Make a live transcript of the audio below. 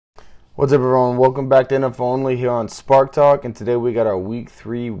What's up, everyone? Welcome back to NFL Only here on Spark Talk, and today we got our Week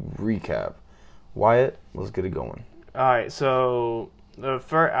 3 recap. Wyatt, let's get it going. All right, so we're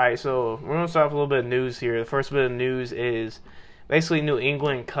gonna start with a little bit of news here. The first bit of news is basically New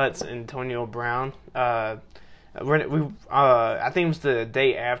England cuts Antonio Brown. I think it was the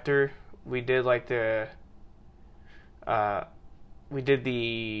day after we did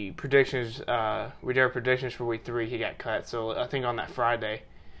the predictions. We did our predictions for Week 3. He got cut, so I think on that Friday,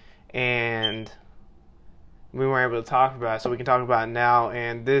 and we weren't able to talk about it, so we can talk about it now.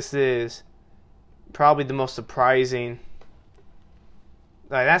 And this is probably the most surprising.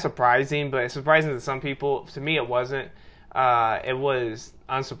 Not surprising, but it's surprising to some people. To me, it wasn't. It was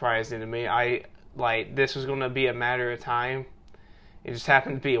unsurprising to me. This was going to be a matter of time. It just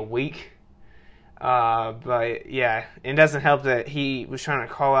happened to be a week. But yeah, it doesn't help that he was trying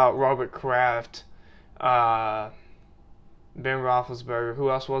to call out Robert Kraft, Ben Roethlisberger. Who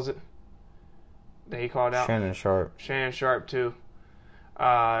else was it that he called out? Shannon Sharpe. Shannon Sharpe too.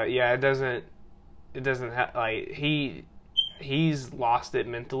 Yeah, it doesn't he's lost it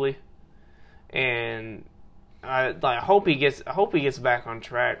mentally, and I hope he gets back on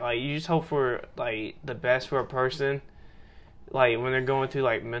track. You just hope for the best for a person, when they're going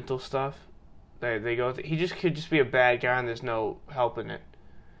through mental stuff that they go through. He just could just be a bad guy and there's no helping it.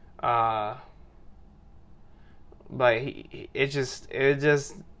 But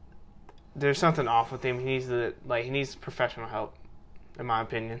there's something off with him. He needs professional help, in my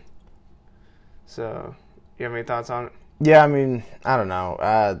opinion. So, you have any thoughts on it? Yeah, I mean, I don't know.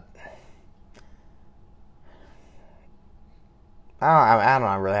 I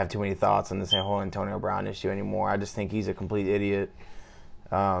don't really have too many thoughts on this whole Antonio Brown issue anymore. I just think he's a complete idiot.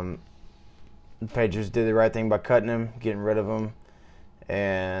 The Patriots did the right thing by cutting him, getting rid of him.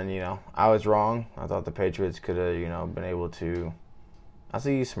 And, I was wrong. I thought the Patriots could have, been able to. I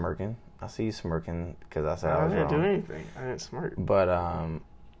see you smirking because I said I was wrong. I didn't do anything. I didn't smirk. But,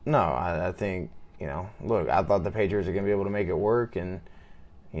 no, I think, look, I thought the Patriots are going to be able to make it work. And,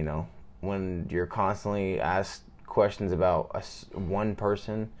 when you're constantly asked questions about one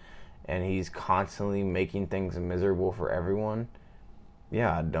person and he's constantly making things miserable for everyone,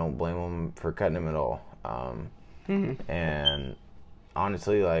 yeah, I don't blame him for cutting him at all. And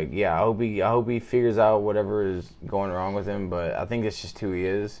honestly, I hope he figures out whatever is going wrong with him, but I think it's just who he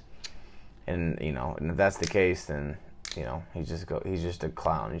is. And, and if that's the case, then, he's just a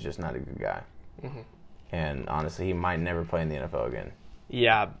clown. He's just not a good guy. Mm-hmm. And honestly, he might never play in the NFL again.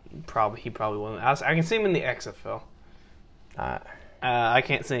 Yeah, he probably won't. I can see him in the XFL. I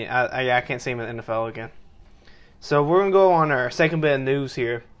can't see. I can't see him in the NFL again. So we're gonna go on our second bit of news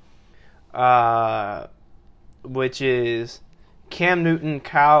here, which is Cam Newton,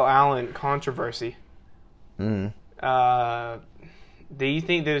 Kyle Allen controversy. Mm-hmm. Do you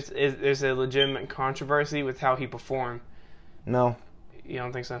think there's a legitimate controversy with how he performed? No. You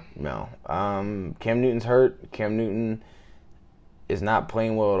don't think so? No. Cam Newton's hurt. Cam Newton is not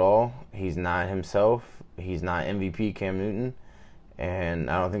playing well at all. He's not himself. He's not MVP Cam Newton. And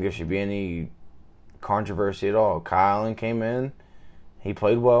I don't think there should be any controversy at all. Kyle Allen came in. He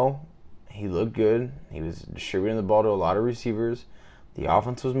played well. He looked good. He was distributing the ball to a lot of receivers. The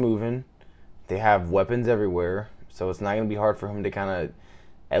offense was moving. They have weapons everywhere. So it's not going to be hard for him to kind of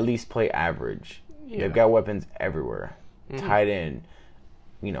at least play average. Yeah. They've got weapons everywhere. Mm-hmm. Tight end,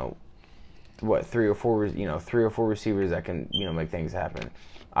 three or four receivers that can, make things happen.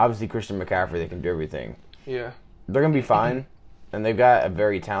 Obviously, Christian McCaffrey, they can do everything. Yeah. They're going to be fine. And they've got a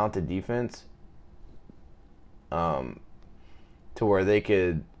very talented defense to where they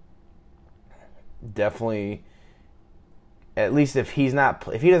could definitely, at least if he's not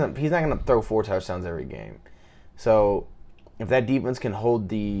going to throw 4 touchdowns every game. So if that defense can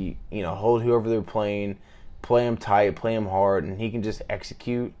hold hold whoever they're playing, play him tight, play him hard, and he can just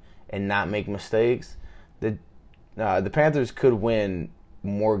execute and not make mistakes, the Panthers could win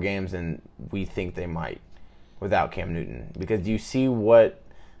more games than we think they might without Cam Newton. Because you see what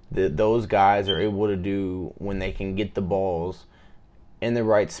those guys are able to do when they can get the balls in the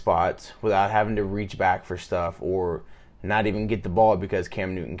right spots without having to reach back for stuff or not even get the ball because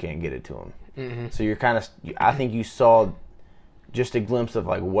Cam Newton can't get it to him. Mm-hmm. So I think you saw just a glimpse of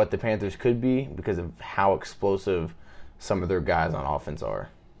what the Panthers could be because of how explosive some of their guys on offense are.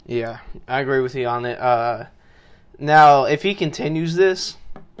 Yeah, I agree with you on it. Now, if he continues this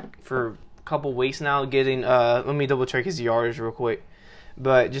for a couple weeks now, getting let me double check his yards real quick.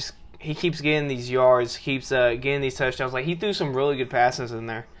 But just he keeps getting these yards, keeps getting these touchdowns. He threw some really good passes in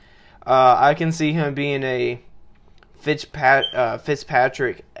there. I can see him being a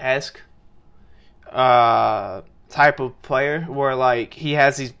Fitzpatrick-esque type of player where he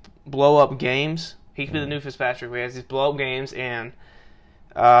has these blow up games. He could be the new Fitzpatrick. Where he has these blow up games and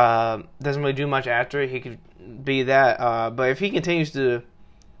doesn't really do much after it. He could be that. But if he continues to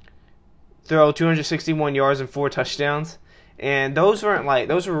throw 261 yards and 4 touchdowns, and those were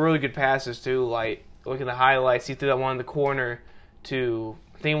really good passes too. Like look at the highlights. He threw that one in the corner to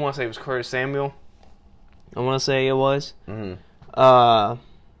I want to say it was Curtis Samuel. I want to say it was. Mm-hmm.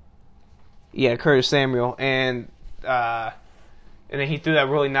 Yeah, Curtis Samuel, and then he threw that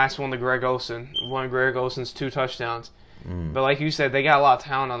really nice one to Greg Olsen. One of Greg Olsen's 2 touchdowns. But like you said, they got a lot of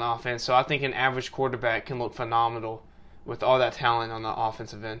talent on the offense, so I think an average quarterback can look phenomenal with all that talent on the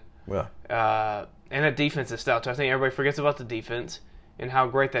offensive end. Yeah. And that defense is stout, too. I think everybody forgets about the defense and how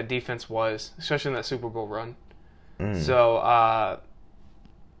great that defense was, especially in that Super Bowl run. So,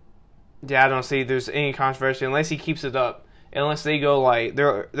 yeah, I don't see there's any controversy unless he keeps it up. Unless they go like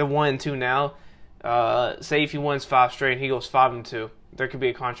they're 1-2 now. Say if he wins 5 straight and he goes 5-2, there could be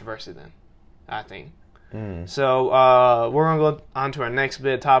a controversy then, I think. So we're gonna go on to our next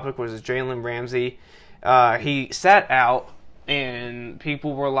bit topic, which is Jalen Ramsey. He sat out, and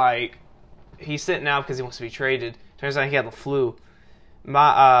people were like, he's sitting out because he wants to be traded. Turns out he had the flu.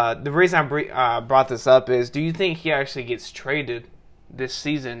 The reason I brought this up is, do you think he actually gets traded this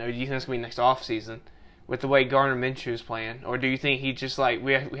season, or do you think it's going to be next off season with the way Gardner Minshew's playing? Or do you think he just, like,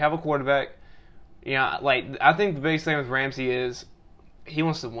 we have a quarterback, you know, like, I think the biggest thing with Ramsey is he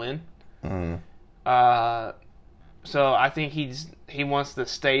wants to win. So I think he wants to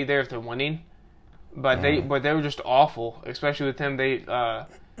stay there if they're winning. But they were just awful, especially with him.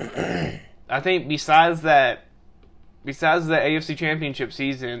 I think besides the AFC Championship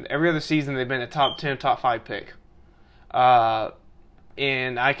season, every other season they've been a top 10, top 5 pick.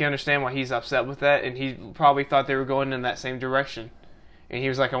 And I can understand why he's upset with that, and he probably thought they were going in that same direction. And he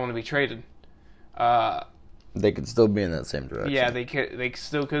was like, I want to be traded. They could still be in that same direction. Yeah, they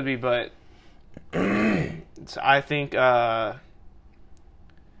still could be, but I think I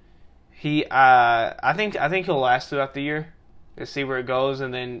think he'll last throughout the year to see where it goes,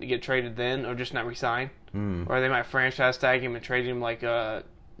 and then get traded then, or just not resign. Or they might franchise tag him and trade him like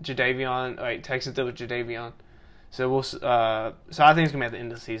Jadeveon, like Texas did with Jadeveon. So so I think it's gonna be at the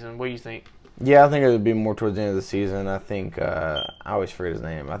end of the season. What do you think? Yeah, I think it would be more towards the end of the season. I think I always forget his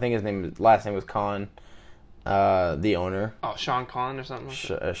name. I think last name was Khan, the owner. Oh, Sean Khan or something.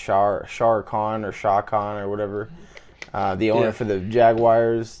 Like Shah Khan or Shah Khan or whatever. The owner for the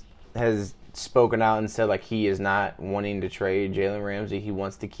Jaguars has spoken out and said like he is not wanting to trade Jalen Ramsey. He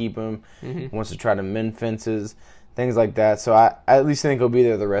wants to keep him. He wants to try to mend fences, things like that. So I at least think he'll be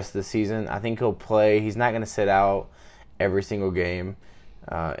there the rest of the season. I think he'll play. He's not going to sit out every single game.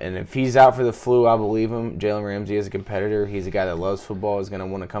 And if he's out for the flu, I believe him. Jalen Ramsey is a competitor. He's a guy that loves football. He's going to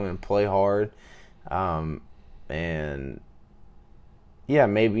want to come and play hard. And yeah,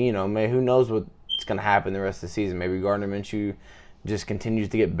 maybe, who knows what's going to happen the rest of the season. Maybe Gardner Minshew just continues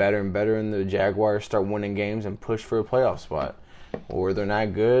to get better and better, and the Jaguars start winning games and push for a playoff spot. Or they're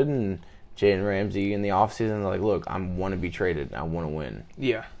not good, and Jalen Ramsey in the offseason, like, look, I want to be traded. I want to win.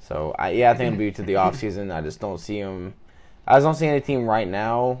 Yeah. So, I think it'll be to the offseason. I just don't see him. I just don't see any team right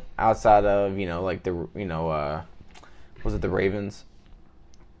now outside of, was it the Ravens?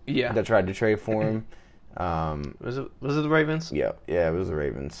 Yeah. That tried to trade for him. Was it the Ravens? Yeah, it was the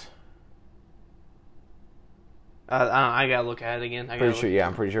Ravens. I gotta look at it again. I'm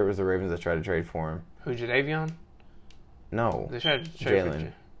pretty sure it was the Ravens that tried to trade for him. Who, Jadeveon? No. They tried to trade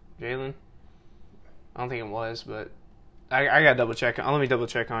for Jalen? I don't think it was, but I gotta double check. Let me double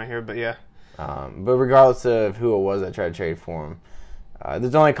check on here, but yeah. But regardless of who it was that tried to trade for him,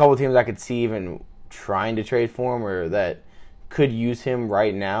 there's only a couple teams I could see even trying to trade for him or that could use him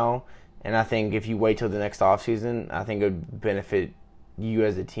right now. And I think if you wait till the next offseason, I think it would benefit you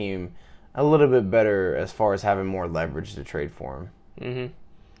as a team a little bit better as far as having more leverage to trade for him.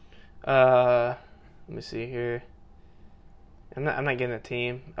 Let me see here. I'm not getting a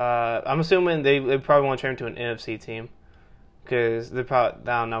team. I'm assuming they probably want to trade him to an NFC team because I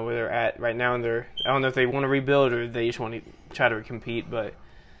don't know where they're at right now. I don't know if they want to rebuild or they just want to try to compete. But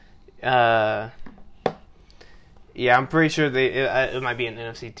yeah, I'm pretty sure it might be an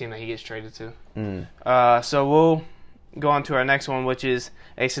NFC team that he gets traded to. So we'll go on to our next one, which is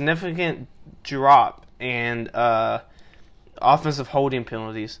a significant drop in offensive holding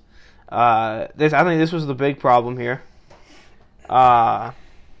penalties. I think this was the big problem here. And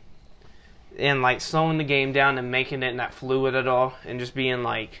like slowing the game down and making it not fluid at all, and just being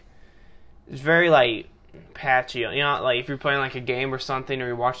like, it's very like patchy. Like if you're playing like a game or something, or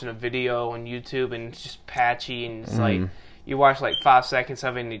you're watching a video on YouTube and it's just patchy, and it's like you watch like 5 seconds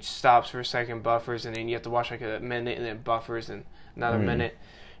of it and it stops for a second, buffers, and then you have to watch like a minute and then buffers and another minute.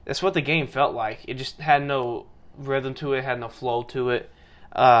 that's what the game felt like. It just had no rhythm to it, had no flow to it.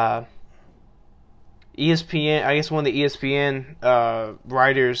 ESPN, I guess one of the ESPN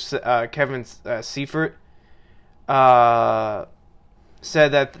writers, Kevin Seifert,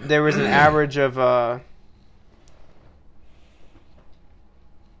 said that there was an average of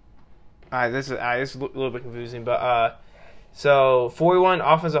this is a little bit confusing, but so 41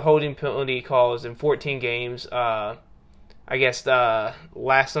 offensive holding penalty calls in 14 games. I guess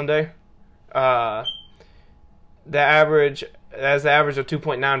last Sunday, the average of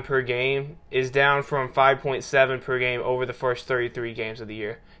 2.9 per game is down from 5.7 per game over the first 33 games of the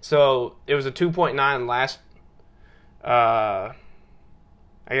year. So it was a 2.9 last. I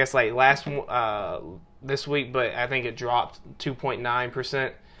guess like last this week, but I think it dropped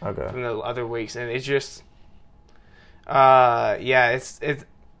 2.9%. Okay. From the other weeks, and it's just, it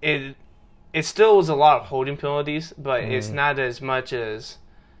still was a lot of holding penalties, but it's not as much as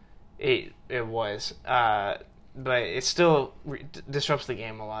it was. But it still disrupts the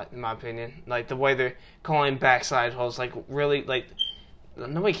game a lot, in my opinion. Like the way they're calling backside holds, like really, like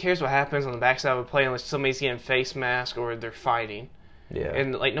nobody cares what happens on the backside of a play unless somebody's getting face mask or they're fighting. Yeah.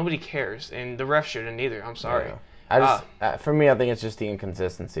 And like nobody cares, and the ref shouldn't either. I'm sorry. Yeah. For me, I think it's just the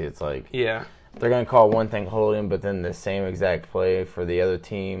inconsistency. It's like Yeah. they're going to call one thing holding, but then the same exact play for the other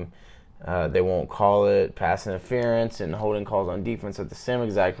team, they won't call it. Pass interference and holding calls on defense at the same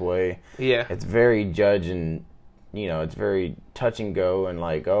exact way. Yeah. It's very judge and, it's very touch and go and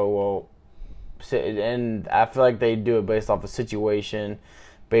like, oh, well, and I feel like they do it based off of situation,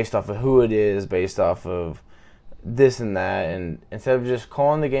 based off of who it is, based off of this and that, and instead of just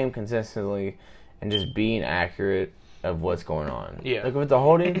calling the game consistently and just being accurate of what's going on. Yeah. Like if it's a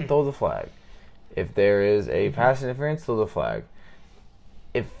holding, throw the flag. If there is a pass interference, throw the flag.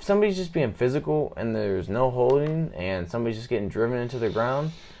 If somebody's just being physical and there's no holding and somebody's just getting driven into the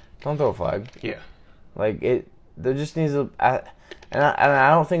ground, don't throw a flag. Yeah. Like there just needs and I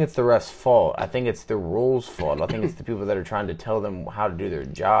don't think it's the ref's fault. I think it's the rules' fault. I think it's the people that are trying to tell them how to do their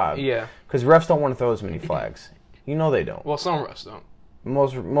job. Yeah. Because refs don't want to throw as many flags. They don't. Well, some refs don't.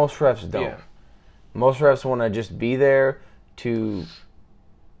 Most refs don't. Yeah. Most refs want to just be there to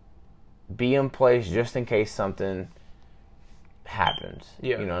be in place just in case something happens.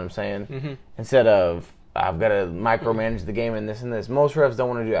 Yeah. You know what I'm saying? Mm-hmm. Instead of, I've got to micromanage the game and this and this. Most refs don't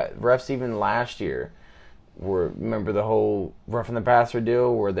want to do that. Refs even last year remember the whole roughing the passer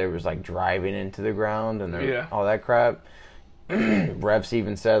deal where they was like driving into the ground and all that crap? Refs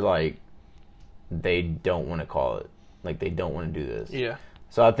even said like they don't want to call it. Like they don't want to do this. Yeah.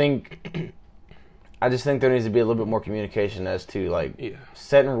 So I just think there needs to be a little bit more communication as to like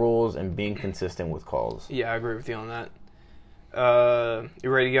setting rules and being consistent with calls. Yeah, I agree with you on that. You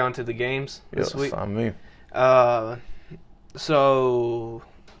ready to go into the games this week? On me. So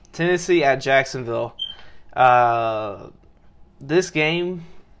Tennessee at Jacksonville. This game,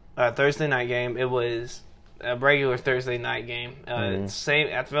 Thursday night game, it was a regular Thursday night game.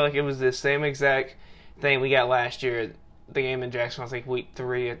 Same. I feel like it was the same exact thing we got last year. The game in Jacksonville, I think week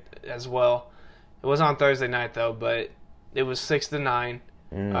 3 as well. It was on Thursday night though, but it was 6-9.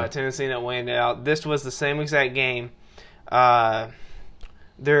 Tennessee that won it out. This was the same exact game. Gardner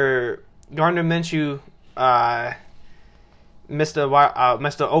Minshew missed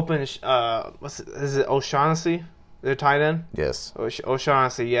a open. Is it O'Shaughnessy? Their tight end. Yes.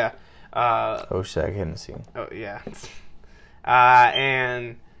 O'Shaughnessy, yeah. O'Shaq Hennessy. Oh yeah.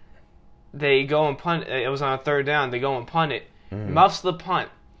 And they go and punt. It was on a 3rd down. They go and punt it. Muffs the punt.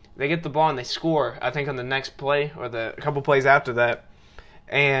 They get the ball and they score. I think on the next play or a couple plays after that,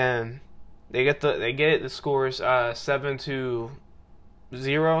 and they get it. The score is 7-0,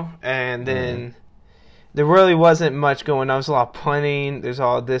 and then there really wasn't much going on. There was a lot of punting. There's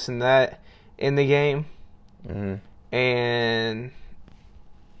all this and that in the game, and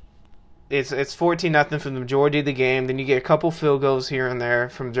it's 14-0 for the majority of the game. Then you get a couple field goals here and there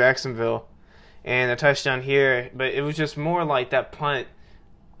from Jacksonville, and a touchdown here. But it was just more like that punt.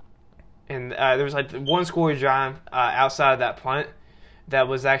 And there was like one scoring drive outside of that punt that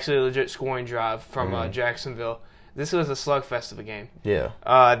was actually a legit scoring drive from Jacksonville. This was a slugfest of a game. Yeah.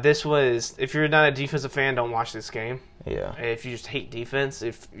 This was, if you're not a defensive fan, don't watch this game. Yeah. If you just hate defense,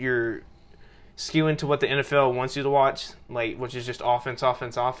 if you're skewing to what the NFL wants you to watch, like which is just offense,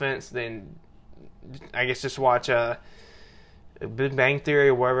 then I guess just watch Big Bang Theory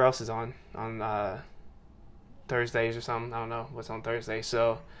or whatever else is on Thursdays or something. I don't know what's on Thursday.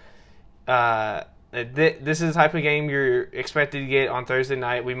 So. This is the type of game you're expected to get on Thursday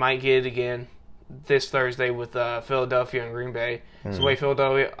night. We might get it again this Thursday with Philadelphia and Green Bay. It's the way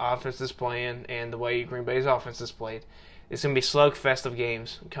Philadelphia offense is playing and the way Green Bay's offense is played. It's going to be slugfest of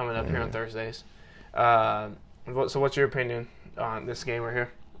games coming up here on Thursdays. So what's your opinion on this game right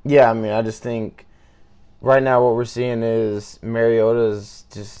here? Yeah, I mean, I just think right now what we're seeing is Mariota's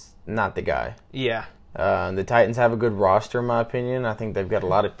just not the guy. Yeah. The Titans have a good roster, in my opinion. I think they've got a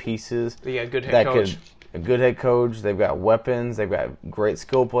lot of pieces. They got a good head coach. A good head coach. They've got weapons. They've got great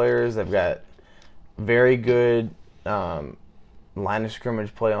skill players. They've got very good line of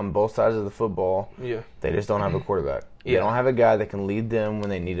scrimmage play on both sides of the football. Yeah. They just don't have a quarterback. Yeah. They don't have a guy that can lead them when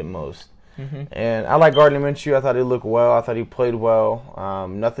they need it most. And I like Gardner Minshew. I thought he looked well. I thought he played well.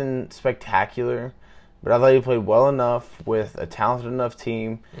 Nothing spectacular, but I thought he played well enough with a talented enough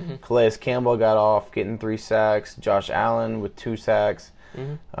team. Calais Campbell got off, getting 3 sacks. Josh Allen with 2 sacks.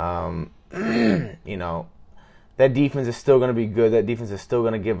 You know, that defense is still going to be good. That defense is still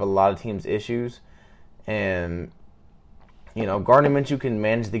going to give a lot of teams issues. And, you know, Gardner Minshew can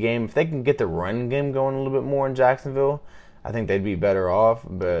manage the game. If they can get the run game going a little bit more in Jacksonville, I think they'd be better off.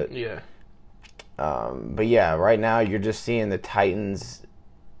 But yeah, right now you're just seeing the Titans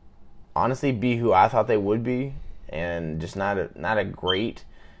honestly be who I thought they would be, and just not a great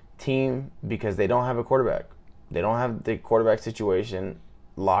team because they don't have a quarterback. They don't have the quarterback situation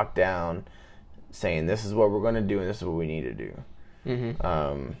locked down, saying this is what we're going to do and this is what we need to do.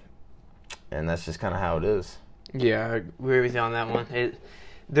 And that's just kind of how it is. Yeah, I agree with you on that one.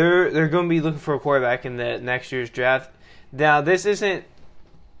 They're going to be looking for a quarterback in the next year's draft. Now, this isn't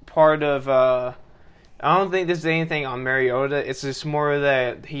part of. I don't think this is anything on Mariota. It's just more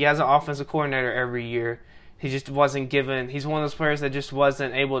that he has an offensive coordinator every year. He just wasn't given. He's one of those players that just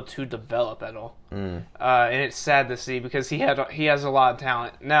wasn't able to develop at all, and it's sad to see because he has a lot of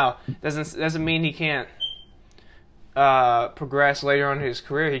talent. Now, doesn't mean he can't progress later on in his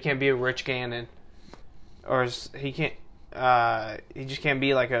career. He can't be a Rich Gannon, or he can't. He just can't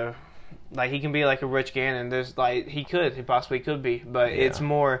be like a. Like, he can be like a Rich Gannon. There's he possibly could be, but it's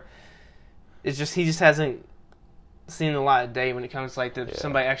more. It's just he just hasn't seen a lot of day when it comes to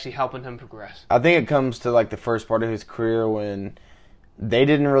somebody actually helping him progress. I think it comes to the first part of his career when they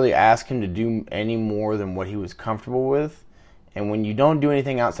didn't really ask him to do any more than what he was comfortable with, and when you don't do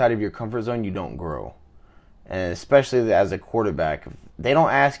anything outside of your comfort zone, you don't grow. And especially as a quarterback, if they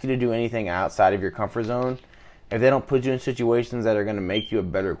don't ask you to do anything outside of your comfort zone. If they don't put you in situations that are going to make you a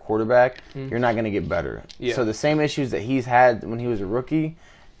better quarterback, you're not going to get better. Yeah. So the same issues that he's had when he was a rookie,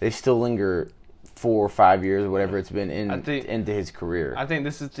 they still linger 4 or 5 years, or whatever it's been into his career. I think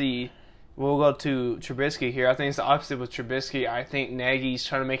this is we'll go to Trubisky here. I think it's the opposite with Trubisky. I think Nagy's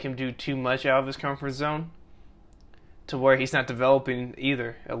trying to make him do too much out of his comfort zone to where he's not developing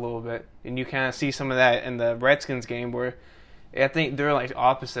either a little bit. And you kind of see some of that in the Redskins game where I think they're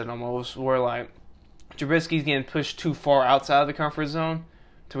opposite almost, where Trubisky's getting pushed too far outside of the comfort zone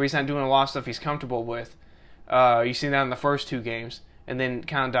to where he's not doing a lot of stuff he's comfortable with. You see that in the first 2 games. And then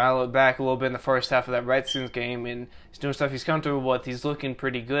kind of dial it back a little bit in the first half of that Redskins game, and he's doing stuff he's comfortable with. He's looking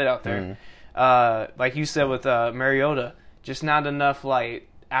pretty good out there. Like you said with Mariota, just not enough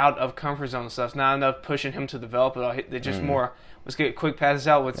out of comfort zone stuff. Not enough pushing him to develop it all. They just more let's get quick passes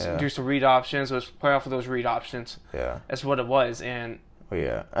out. Let's do some read options. Let's play off of those read options. Yeah, that's what it was. And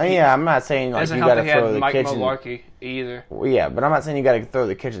I'm not saying you got to throw the Mike kitchen. Mularkey either. Well, yeah, but I'm not saying you got to throw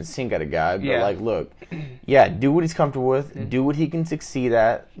the kitchen sink at a guy. But look, do what he's comfortable with. Do what he can succeed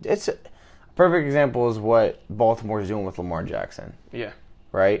at. It's a perfect example is what Baltimore is doing with Lamar Jackson. Yeah.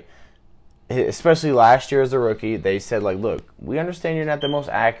 Right. Especially last year as a rookie, they said look, we understand you're not the most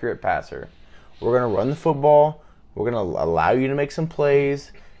accurate passer. We're gonna run the football. We're gonna allow you to make some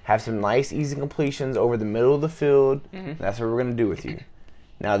plays, have some nice, easy completions over the middle of the field. That's what we're gonna do with you.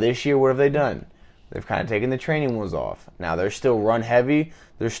 Now, this year, what have they done? They've kind of taken the training wheels off. Now, they're still run heavy.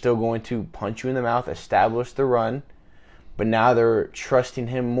 They're still going to punch you in the mouth, establish the run. But now they're trusting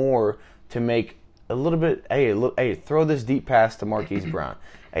him more to make a little bit, hey, throw this deep pass to Marquise Brown.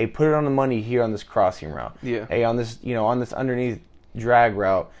 Hey, put it on the money here on this crossing route. Yeah. Hey, on this, on this underneath drag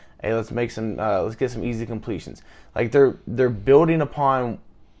route, hey, let's get some easy completions. They're building upon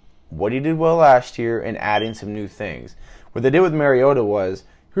what he did well last year and adding some new things. What they did with Mariota was,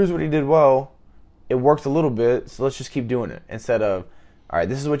 here's what he did well. It worked a little bit, so let's just keep doing it. Instead of, all right,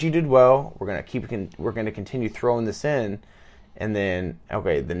 this is what you did well. We're gonna continue throwing this in, and then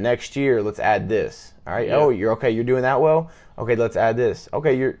the next year let's add this. All right, you're doing that well. Okay, let's add this.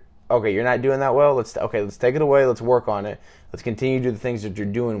 You're not doing that well. Let's take it away. Let's work on it. Let's continue to do the things that you're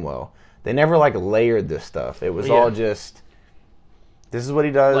doing well. They never layered this stuff. It was all just. This is what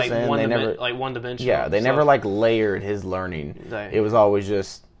he does, and they never one dimensional. Yeah, they never layered his learning. It was always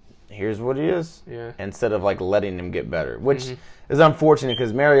just, here's what he is, instead of letting him get better, which is unfortunate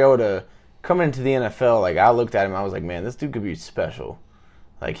because Mariota coming into the NFL, like, I looked at him, I was like, man, this dude could be special.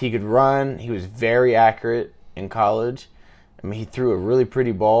 Like, he could run. He was very accurate in college. I mean, he threw a really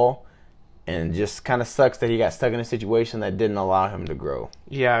pretty ball, and just kind of sucks that he got stuck in a situation that didn't allow him to grow.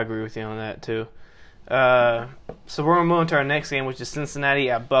 Yeah, I agree with you on that, too. So we're going to move on to our next game, which is Cincinnati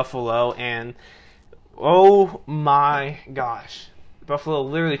at Buffalo, and oh my gosh. Buffalo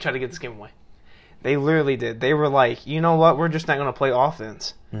literally tried to get this game away. They literally did. They were like, you know what, we're just not going to play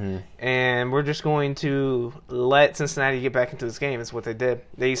offense. Mm-hmm. And we're just going to let Cincinnati get back into this game. That's what they did.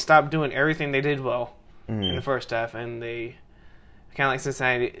 They stopped doing everything they did well in the first half, and they kind of like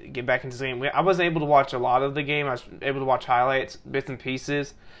Cincinnati get back into the game. I wasn't able to watch a lot of the game. I was able to watch highlights, bits and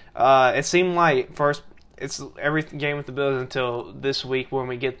pieces. It seemed like it's every game with the Bills until this week when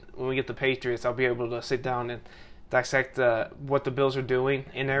we get the Patriots. I'll be able to sit down and dissect what the Bills are doing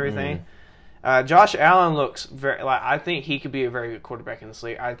and everything. Josh Allen looks very I think he could be a very good quarterback in this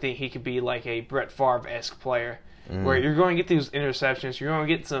league. I think he could be like a Brett Favre-esque player where you're going to get these interceptions, you're going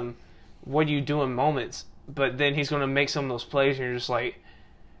to get some what do you do in moments, but then he's going to make some of those plays and you're just like,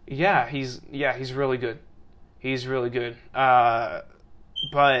 he's really good. He's really good.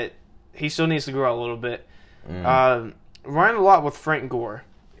 But he still needs to grow a little bit. Running a lot with Frank Gore.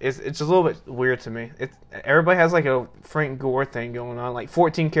 It's a little bit weird to me. Everybody has like a Frank Gore thing going on, like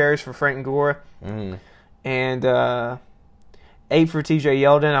 14 carries for Frank Gore, and 8 for T.J.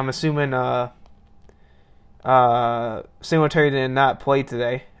 Yeldon. I'm assuming Singletary did not play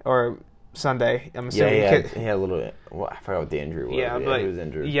today or Sunday. I'm assuming he had a little. Well, I forgot what the injury was. Yeah, but he was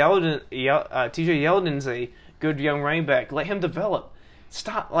injured. T.J. Yeldon's a good young running back. Let him develop.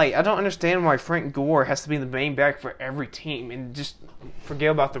 Stop. Like, I don't understand why Frank Gore has to be the main back for every team and just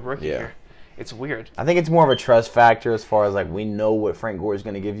forget about the rookie here. It's weird. I think it's more of a trust factor as far as, like, we know what Frank Gore is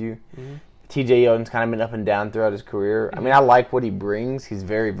going to give you. T.J. Yeldon's kind of been up and down throughout his career. I mean, I like what he brings. He's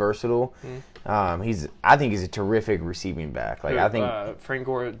very versatile. I think he's a terrific receiving back. Like, I think Frank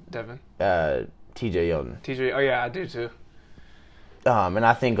Gore, Devin. T.J. Yeldon. Oh yeah, I do too. And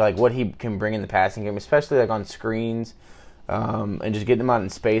I think like what he can bring in the passing game, especially like on screens, and just getting him out in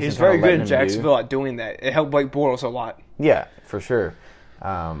space. He's very good in Jacksonville at doing that. It helped Blake Bortles a lot. Yeah, for sure.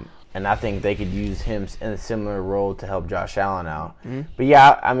 And I think they could use him in a similar role to help Josh Allen out. But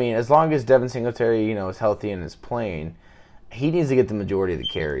yeah, I mean, as long as Devin Singletary, is healthy and is playing, he needs to get the majority of the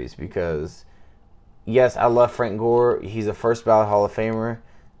carries because, yes, I love Frank Gore. He's a first ballot Hall of Famer.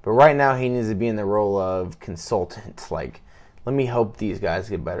 But right now he needs to be in the role of consultant. Like, let me help these guys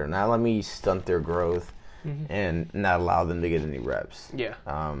get better. Not let me stunt their growth and not allow them to get any reps. Yeah.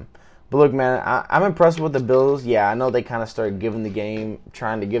 But look, man, I'm impressed with the Bills. Yeah, I know they kind of started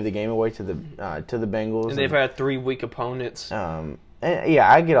trying to give the game away to the Bengals. And they've had 3 weak opponents. And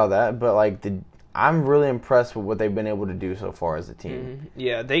yeah, I get all that, but like I'm really impressed with what they've been able to do so far as a team.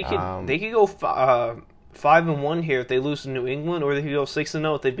 Yeah, they could go 5-1 here if they lose to New England, or they could go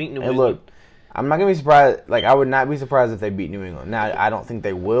 6-0 if they beat New England. Look, I'm not gonna be surprised. Like, I would not be surprised if they beat New England. Now, I don't think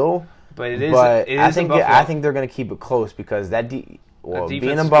they will, but I think they're gonna keep it close because being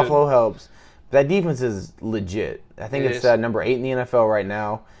in Buffalo helps. That defense is legit. I think it's number 8 in the NFL right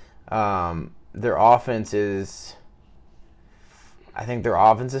now. Their offense is. I think their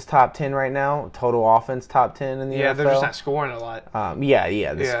offense is top 10 right now. Total offense top 10 in the NFL. Yeah, they're just not scoring a lot.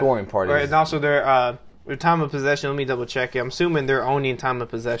 The scoring part is. And also their time of possession. Let me double check it. I'm assuming they're owning time of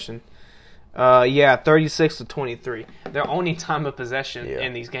possession. 36-23. They're owning time of possession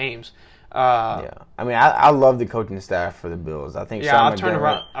in these games. I mean, I love the coaching staff for the Bills. I think I've turned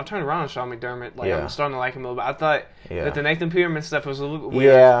around on Sean McDermott. Like, I'm starting to like him a little bit. I thought that the Nathan Peterman stuff was a little bit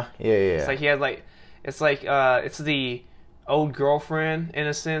weird. Yeah. It's like he had it's the old girlfriend in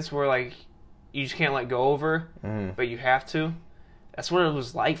a sense where like you just can't let go of her, but you have to. That's what it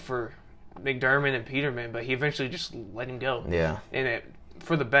was like for McDermott and Peterman, but he eventually just let him go. Yeah, and it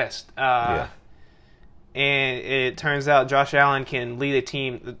for the best. And it turns out Josh Allen can lead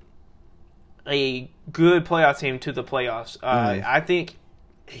a good playoff team to the playoffs. I think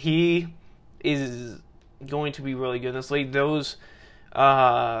he is going to be really good in this league. Those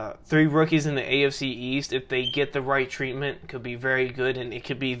 3 rookies in the AFC East, if they get the right treatment, could be very good, and it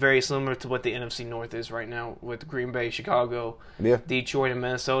could be very similar to what the NFC North is right now with Green Bay, Chicago, Detroit, and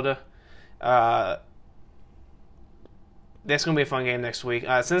Minnesota. That's going to be a fun game next week.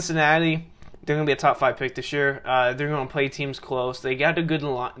 Cincinnati, they're going to be a top 5 pick this year. They're going to play teams close. They got a good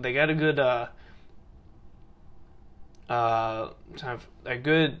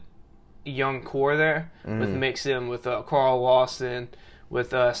young core there with Mixon, with Carl Lawson,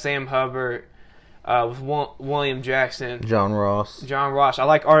 with Sam Hubbard, with William Jackson, John Ross. I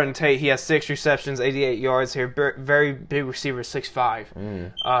like Arden Tate. He has 6 receptions, 88 yards here. Very big receiver,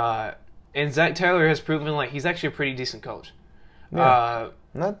 6'5". And Zach Taylor has proven like he's actually a pretty decent coach. Yeah.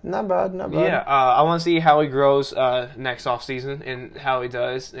 Not bad. Yeah, I want to see how he grows next offseason and how he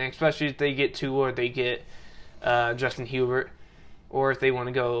does, and especially if they get Tua or they get Justin Hubert, or if they want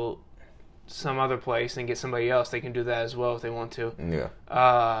to go some other place and get somebody else, they can do that as well if they want to. Yeah.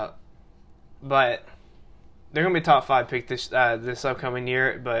 But they're gonna be a top 5 pick this upcoming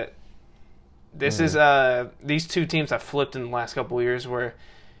year. But this is these two teams have flipped in the last couple of years, where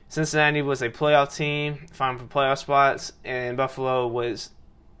Cincinnati was a playoff team, fighting for playoff spots, and Buffalo was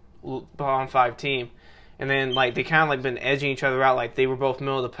bottom 5 team. And then like they kind of like been edging each other out. Like they were both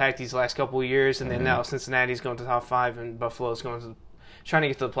middle of the pack these last couple of years, and then now Cincinnati's going to the top 5, and Buffalo's going to trying to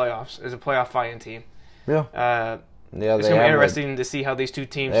get to the playoffs as a playoff fighting team. Yeah. Yeah, it's going to be interesting to see how these two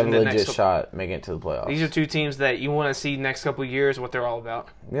teams have in a the legit next shot making it to the playoffs. These are two teams that you want to see next couple of years what they're all about.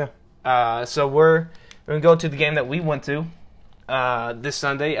 Yeah. So we're going to go to the game that we went to this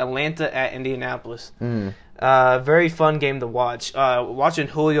Sunday, Atlanta at Indianapolis. Very fun game to watch. Watching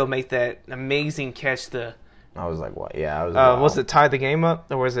Julio make that amazing catch I was like, what? Yeah, I was. Was it tie the game up,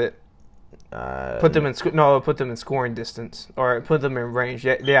 or was it put them in scoring distance, or put them in range?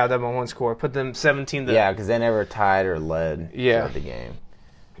 Yeah, that one score. Put them 17. Yeah, because they never tied or led throughout the game.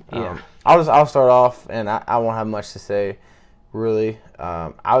 Yeah. I'll start off, and I won't have much to say, really.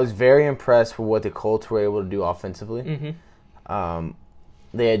 I was very impressed with what the Colts were able to do offensively.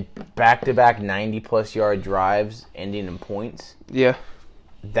 They had back-to-back 90-plus yard drives ending in points. Yeah.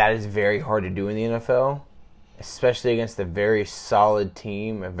 That is very hard to do in the NFL, especially against a very solid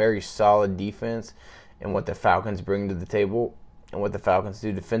team, a very solid defense, and what the Falcons bring to the table and what the Falcons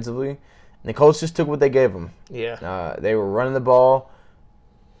do defensively. And the Colts just took what they gave them. Yeah. They were running the ball,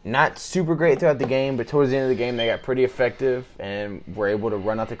 not super great throughout the game, but towards the end of the game they got pretty effective and were able to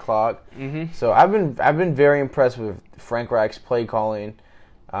run out the clock. So I've been very impressed with Frank Reich's play calling.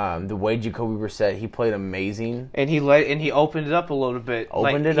 The way Jacoby Brissett, he played amazing, and he opened it up a little bit.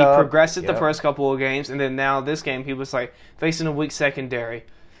 He progressed it the first couple of games, and then now this game he was like facing a weak secondary.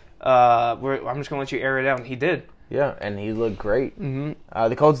 I'm just gonna let you air it out, and he did. Yeah, and he looked great.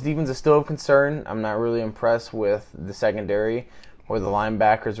 The Colts defense is still of concern. I'm not really impressed with the secondary or the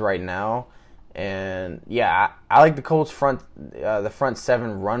linebackers right now. And yeah, I like the Colts the front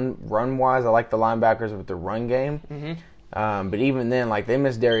 7 run wise. I like the linebackers with the run game. But even then, like, they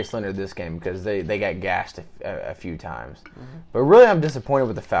missed Darius Leonard this game because they got gashed a few times. But really, I'm disappointed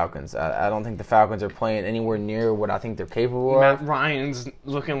with the Falcons. I don't think the Falcons are playing anywhere near what I think they're capable of. Matt Ryan's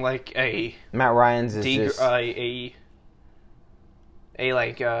looking like Matt Ryan's is just a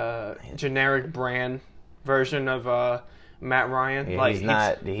generic brand version of Matt Ryan. Yeah, like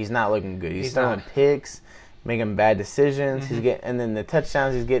he's not looking good. He's throwing picks, making bad decisions. And then the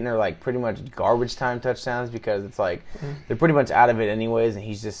touchdowns he's getting are like pretty much garbage time touchdowns because it's like they're pretty much out of it anyways, and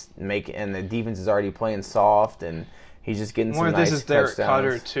he's just and the defense is already playing soft, and he's just getting some nice touchdowns. This is Derek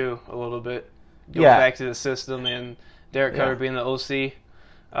Cutter too, a little bit. Going back to the system and Derek Cutter being the OC,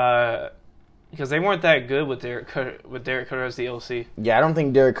 because they weren't that good with Derek Cutter as the OC. Yeah, I don't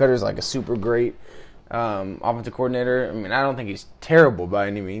think Derek Cutter is like a super great offensive coordinator. I mean, I don't think he's terrible by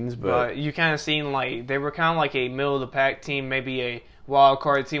any means, but you kind of seen like they were kind of like a middle of the pack team, maybe a wild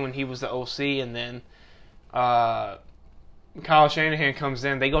card team when he was the OC, and then Kyle Shanahan comes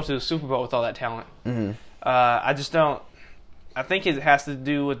in. They go to the Super Bowl with all that talent. I just don't. I think it has to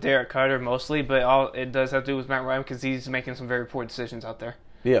do with Derek Cutter mostly, but all it does have to do with Matt Ryan because he's making some very poor decisions out there.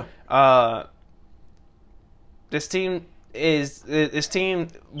 Yeah. This team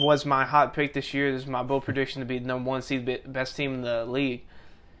was my hot pick this year. This is my bold prediction to be the number 1 seed, best team in the league.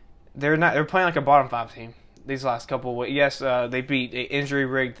 They're playing like a bottom 5 team these last couple of weeks. Yes, they beat an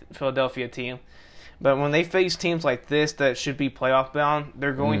injury-rigged Philadelphia team. But when they face teams like this that should be playoff bound,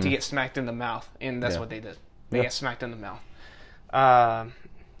 they're going to get smacked in the mouth, and that's what they did. They got smacked in the mouth.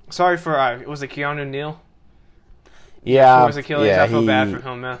 Sorry for was it Keanu Neal? Yeah, tore his Achilles. I feel bad for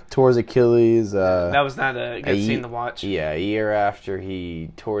him, man. Tore his Achilles. That was not a good scene to watch. Yeah, a year after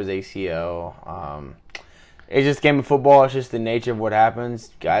he tore his ACL. It's just a game of football. It's just the nature of what happens.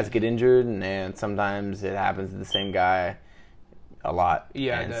 Guys get injured, and sometimes it happens to the same guy a lot.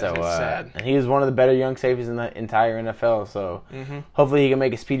 Yeah, and it's sad. sad. And he was one of the better young safeties in the entire NFL. So hopefully he can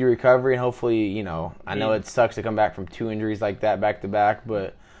make a speedy recovery, and hopefully, I know it sucks to come back from 2 injuries like that back to back,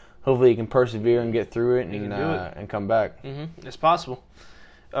 but hopefully he can persevere and get through it and come back. It's possible.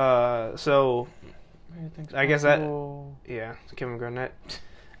 So I guess that Kevin Garnett.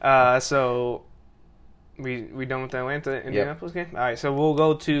 So we done with the Atlanta Indianapolis game. All right, so we'll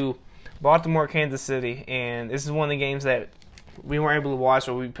go to Baltimore, Kansas City, and this is one of the games that we weren't able to watch,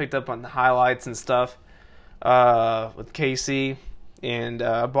 but we picked up on the highlights and stuff with KC. and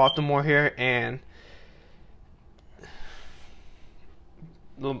Baltimore here, and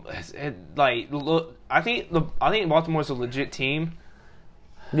I think Baltimore's a legit team.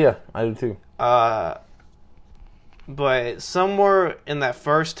 Yeah, I do too. But somewhere in that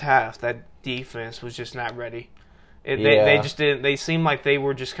first half, that defense was just not ready. They just didn't. They seemed like they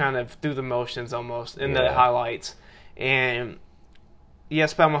were just kind of through the motions almost in the highlights. And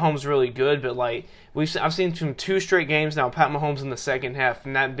yes, Pat Mahomes is really good, but like I've seen from 2 straight games now, Pat Mahomes in the second half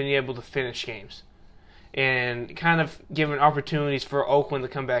not being able to finish games, and kind of giving opportunities for Oakland to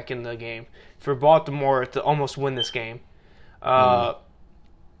come back in the game, for Baltimore to almost win this game.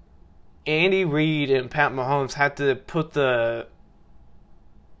 Andy Reid and Pat Mahomes had to put their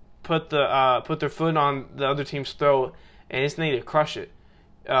foot on the other team's throat and just need to crush it.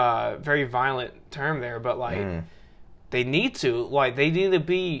 Very violent term there, but like they need to. Like they need to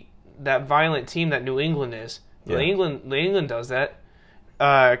be that violent team that New England is. Yeah. New England does that.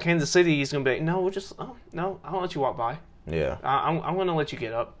 Kansas City is gonna be like, no, I won't let you walk by. Yeah, I'm gonna let you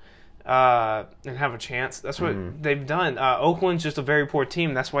get up. And have a chance. That's what they've done. Oakland's just a very poor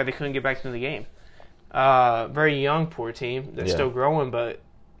team. That's why they couldn't get back into the game. Very young, poor team. They're still growing, but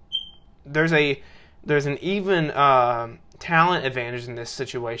there's an even talent advantage in this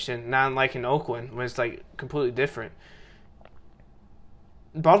situation. Not like in Oakland, when it's like completely different.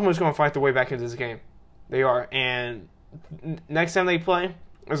 Baltimore's going to fight their way back into this game. They are, and next time they play,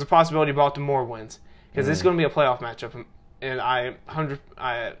 there's a possibility Baltimore wins because this is going to be a playoff matchup, and I'm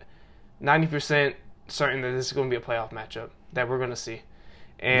 90% certain that this is going to be a playoff matchup that we're going to see,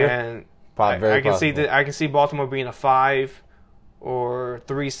 and I can see Baltimore being a 5 or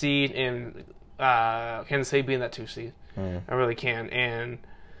 3 seed, and Kansas City being that 2 seed. I really can, and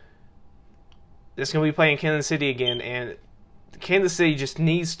it's going to be playing Kansas City again, and Kansas City just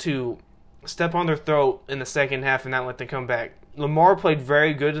needs to step on their throat in the second half and not let them come back. Lamar played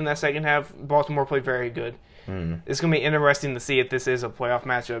very good in that second half. Baltimore played very good. It's going to be interesting to see if this is a playoff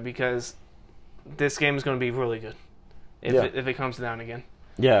matchup because this game is going to be really good if it comes down again.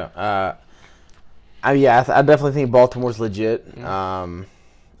 Yeah. I definitely think Baltimore's legit. I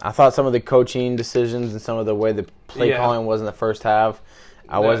thought some of the coaching decisions and some of the way the play calling was in the first half,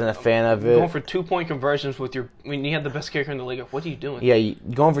 I wasn't a fan of it. Going for 2-point conversions when you have the best kicker in the league, what are you doing? Yeah,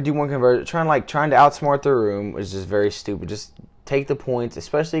 going for 2-point conversions, trying to outsmart the room is just very stupid. Just take the points,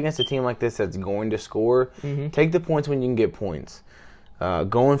 especially against a team like this that's going to score. Take the points when you can get points.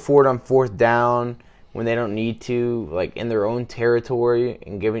 Going for it on 4th down when they don't need to, like in their own territory,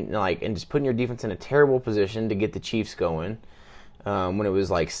 and and just putting your defense in a terrible position to get the Chiefs going. When it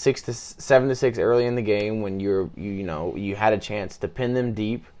was like 7-6 early in the game, when you had a chance to pin them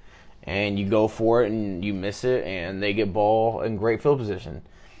deep, and you go for it and you miss it, and they get ball in great field position.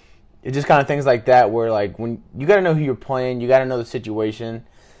 It's just kind of things like that where like when you got to know who you're playing, you got to know the situation,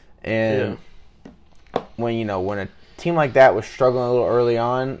 and when a team like that was struggling a little early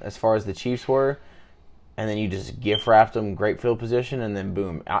on as far as the Chiefs were, and then you just gift wrapped them great field position, and then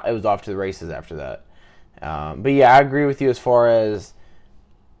boom, it was off to the races after that. But yeah, I agree with you as far as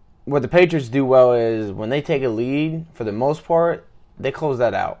what the Patriots do well is when they take a lead, for the most part, they close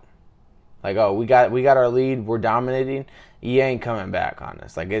that out. Like, oh, we got our lead, we're dominating, you ain't coming back on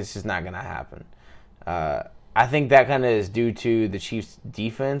us. Like, it's just not going to happen. I think that kind of is due to the Chiefs'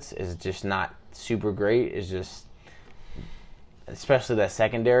 defense is just not super great. It's just, especially that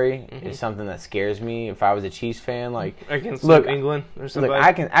secondary, is something that scares me. If I was a Chiefs fan, like against England or something,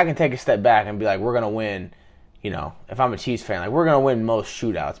 I can take a step back and be like, we're gonna win. If I'm a Chiefs fan, like we're gonna win most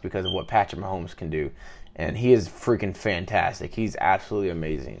shootouts because of what Patrick Mahomes can do, and he is freaking fantastic. He's absolutely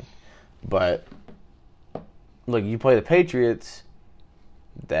amazing. But look, you play the Patriots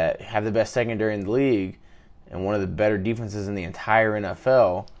that have the best secondary in the league and one of the better defenses in the entire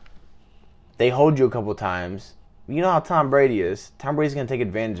NFL. They hold you a couple times. You know how Tom Brady is. Tom Brady's going to take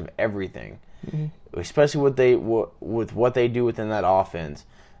advantage of everything, especially with what they do within that offense.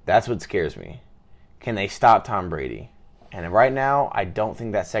 That's what scares me. Can they stop Tom Brady? And right now, I don't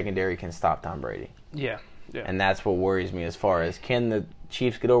think that secondary can stop Tom Brady. Yeah. And that's what worries me as far as can the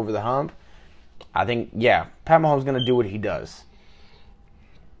Chiefs get over the hump? I think, Pat Mahomes is going to do what he does.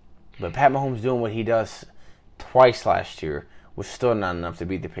 But Pat Mahomes doing what he does twice last year was still not enough to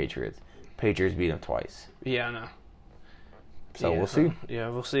beat the Patriots. Patriots beat him twice. Yeah, I know. So we'll see. Yeah,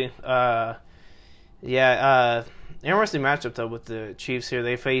 we'll see. Interesting matchup though with the Chiefs here.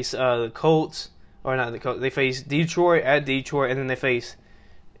 They face the Colts, or not the Colts. They face Detroit at Detroit, and then they face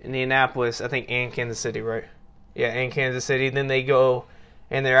Indianapolis, I think, and Kansas City, right? Yeah, and Kansas City. Then they go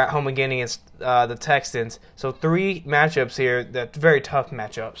and they're at home again against the Texans. So 3 matchups here that very tough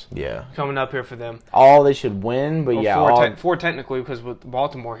matchups. Yeah. Coming up here for them. All they should win, but Well, 4 technically because with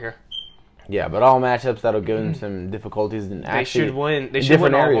Baltimore here. Yeah, but all matchups that'll give them some difficulties and They should win. They should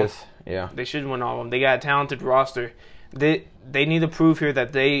different win all areas. of them. Yeah. They should win all of them. They got a talented roster. They need to prove here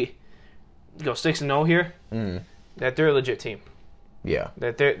that they go 6-0 here. That they're a legit team. Yeah.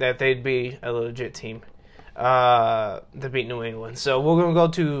 That they'd be a legit team to beat New England. So we're gonna go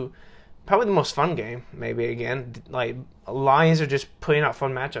to probably the most fun game, maybe again. Like Lions are just putting out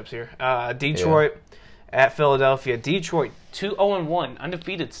fun matchups here. Detroit at Philadelphia. Detroit 2-0-1,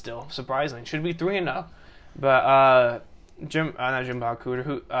 undefeated still. Surprisingly, should be 3-0. But not Jim Bob Cooter.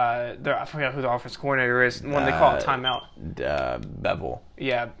 Who I forgot who the offensive coordinator is. When they call it timeout. Bevel.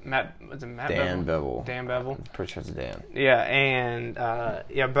 Yeah, was it Matt Dan Bevel? Bevel. Dan Bevel. Pretty sure it's Dan. Yeah, and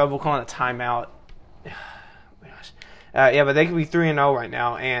Bevel calling a timeout. Gosh. But they could be 3-0 right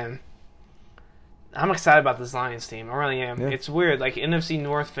now, and I'm excited about this Lions team. I really am. Yeah. It's weird, like NFC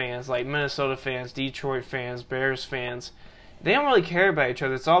North fans, like Minnesota fans, Detroit fans, Bears fans, they don't really care about each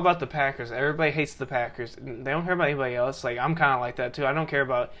other. It's all about the Packers. Everybody hates the Packers. They don't care about anybody else. Like, I'm kind of like that, too. I don't care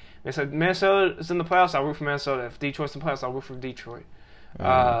about Minnesota is in the playoffs, I'll root for Minnesota. If Detroit's in the playoffs, I'll root for Detroit.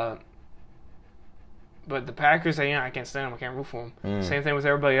 But the Packers, I can't stand them. I can't root for them. Same thing with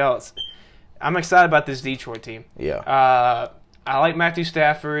everybody else. I'm excited about this Detroit team. Yeah. I like Matthew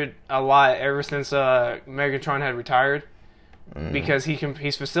Stafford a lot ever since Megatron had retired because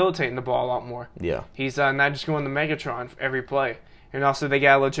he's facilitating the ball a lot more. Yeah. He's not just going to Megatron for every play. And also they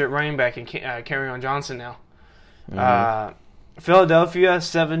got a legit running back in Kerryon Johnson now. Philadelphia,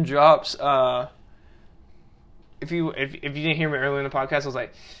 7 drops. If you didn't hear me earlier in the podcast, I was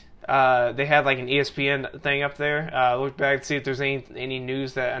like, they had like an ESPN thing up there. Look back to see if there's any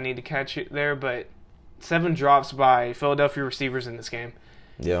news that I need to catch there, but 7 drops by Philadelphia receivers in this game.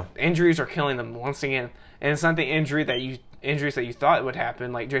 Yeah. Injuries are killing them once again, and it's not the injuries that you thought would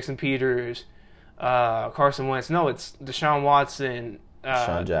happen, like Jason Peters, Carson Wentz. No, it's Deshaun Watson,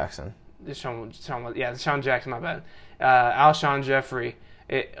 Deshaun Jackson. Deshaun Jackson. My bad. Alshon Jeffrey,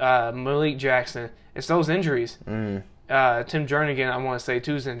 Malik Jackson. It's those injuries. Tim Jernigan, I want to say,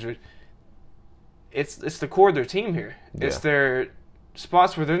 too, is injured. It's the core of their team here. It's their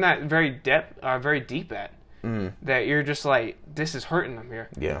spots where they're not very deep at. That you're just like, this is hurting them here.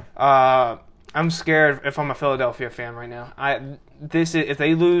 Yeah. I'm scared if I'm a Philadelphia fan right now. If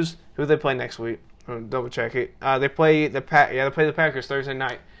they lose, who do they play next week? I'll double check it. They play the Packers Thursday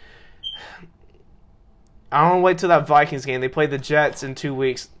night. I don't wait till that Vikings game. They play the Jets in 2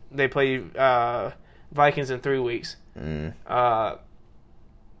 weeks. They play Vikings in 3 weeks.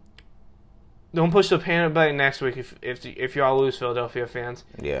 Don't push the panic button next week if y'all lose, Philadelphia fans.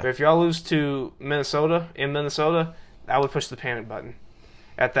 Yeah. But if y'all lose to Minnesota, I would push the panic button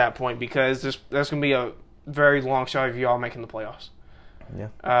at that point because there's going to be a very long shot of y'all making the playoffs.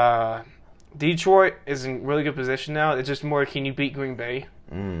 Yeah. Detroit is in really good position now. It's just more, can you beat Green Bay?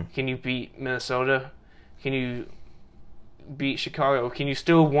 Can you beat Minnesota? Can you beat Chicago? Can you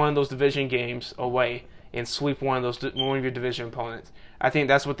steal one of those division games away and sweep one of your division opponents? I think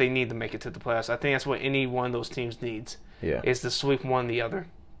that's what they need to make it to the playoffs. I think that's what any one of those teams needs. Yeah. Is to sweep one the other,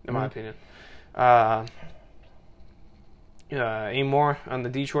 in my opinion. Any more on the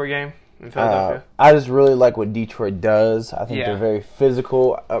Detroit game in Philadelphia? I just really like what Detroit does. I think they're very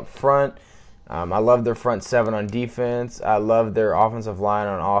physical up front. I love their front 7 on defense. I love their offensive line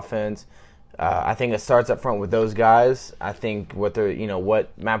on offense. I think it starts up front with those guys. I think what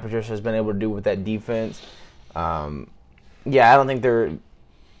Matt Patricia has been able to do with that defense. I don't think they're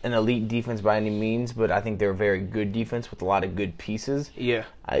an elite defense by any means, but I think they're a very good defense with a lot of good pieces. Yeah.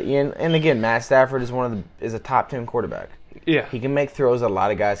 And again, Matt Stafford is a top 10 quarterback. Yeah. He can make throws that a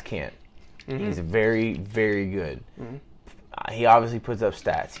lot of guys can't. He's very, very good. He obviously puts up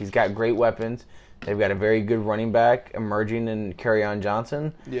stats. He's got great weapons. They've got a very good running back emerging in Kerryon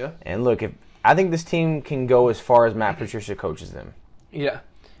Johnson. Yeah. And look, I think this team can go as far as Matt Patricia coaches them. Yeah.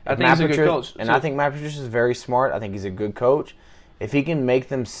 I think he's a good coach. And I think Matt Patricia is very smart. I think he's a good coach. If he can make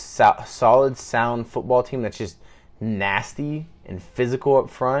them solid, sound football team that's just nasty and physical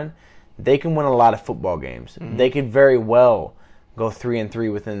up front, they can win a lot of football games. They could very well go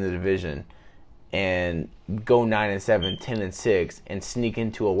 3-3 within the division and go 9-7, 10-6, and sneak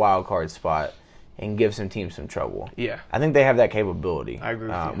into a wild card spot and give some teams some trouble. Yeah. I think they have that capability. I agree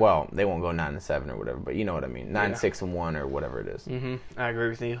with you. Well, they won't go 9-7 or whatever, but you know what I mean. 9-6-1 or whatever it is. I agree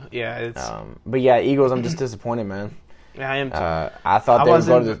with you. Yeah, it's. But yeah, Eagles. I'm just disappointed, man. Yeah, I am too. I thought they would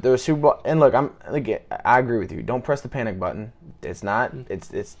go to the Super Bowl. And look, I agree with you. Don't press the panic button. It's not.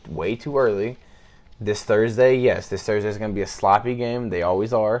 It's way too early. This Thursday, yes, this Thursday is going to be a sloppy game. They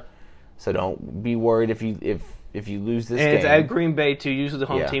always are. So don't be worried if you lose this game. And it's at Green Bay too. Usually the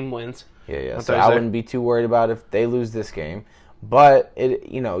home Yeah. team wins. Yeah. So Thursday. I wouldn't be too worried about if they lose this game. But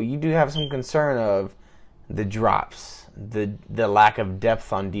you do have some concern of the drops, the lack of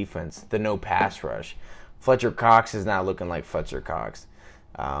depth on defense, the no pass rush. Fletcher Cox is not looking like Fletcher Cox.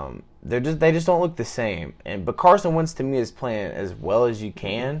 They just don't look the same. But Carson Wentz to me is playing as well as you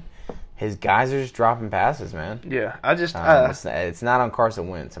can. His guys are just dropping passes, man. Yeah, I just it's not on Carson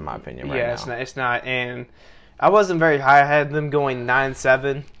Wentz in my opinion right now. It's not, and I wasn't very high. I had them going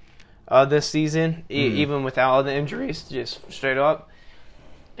 9-7 this season, even without all the injuries, just straight up.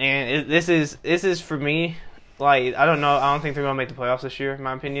 And this is for me. Like, I don't know. I don't think they're gonna make the playoffs this year, in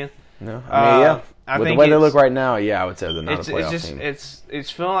my opinion. No, I mean, I with the think way they look right now, I would say they're not a playoff team. It's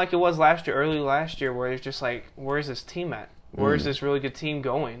feeling like it was early last year, where it's just like, where's this team at? Where's this really good team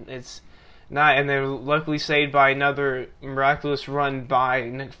going? It's not, and they're luckily saved by another miraculous run by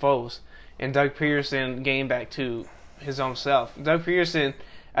Nick Foles and Doug Peterson getting back to his own self. Doug Peterson,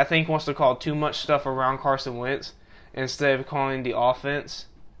 I think, wants to call too much stuff around Carson Wentz instead of calling the offense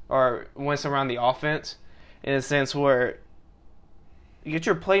or Wentz around the offense, in a sense where you get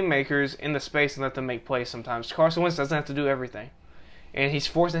your playmakers in the space and let them make plays sometimes. Carson Wentz doesn't have to do everything. And he's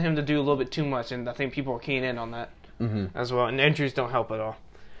forcing him to do a little bit too much, and I think people are keying in on that as well. And injuries don't help at all.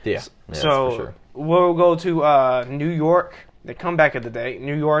 Yeah, so for sure. We'll go to New York, the comeback of the day,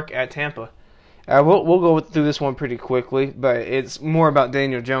 New York at Tampa. We'll go through this one pretty quickly, but it's more about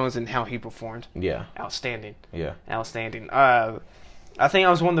Daniel Jones and how he performed. Yeah. Outstanding. Yeah. Outstanding. I think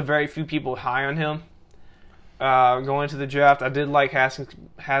I was one of the very few people high on him going into the draft. I did like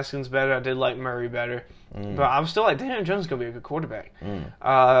Haskins better. I did like Murray better. But I was still like, Daniel Jones is going to be a good quarterback.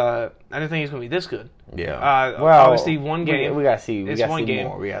 I didn't think he was going to be this good. Yeah. Obviously, one game. We got to see. We got to see game,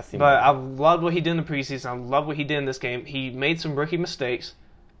 more. We got to see but more. I loved what he did in the preseason. I loved what he did in this game. He made some rookie mistakes,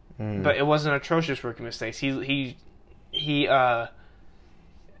 but it wasn't atrocious rookie mistakes. He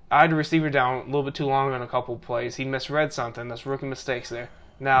eyed the receiver down a little bit too long on a couple of plays. He misread something. That's rookie mistakes there.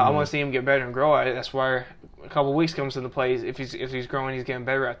 Now, I want to see him get better and grow at it. That's why a couple of weeks comes into play. If he's growing, he's getting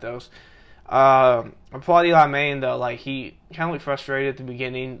better at those. I applaud Eli Manning, though. Like, he kind of looked frustrated at the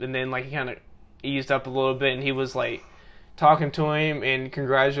beginning, and then, like, he kind of eased up a little bit, and he was, like, talking to him and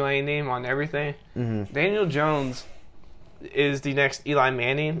congratulating him on everything. Daniel Jones is the next Eli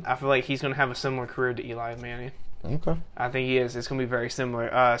Manning. I feel like he's going to have a similar career to Eli Manning. Okay. I think he is. It's going to be very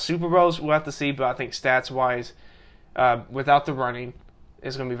similar. Super Bowls, we'll have to see, but I think stats-wise, without the running,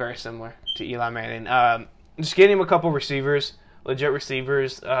 it's going to be very similar to Eli Manning. Just getting him a couple receivers, legit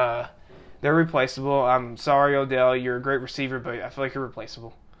receivers. They're replaceable. I'm sorry, Odell. You're a great receiver, but I feel like you're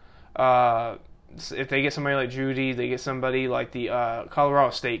replaceable. If they get somebody like Judy, they get somebody like the Colorado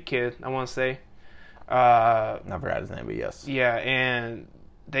State kid, I want to say. I forgot his name, but yes. Yeah, and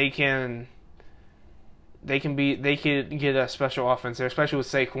they could get a special offense there, especially with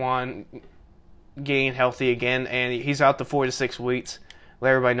Saquon getting healthy again, and he's out to 4 to 6 weeks.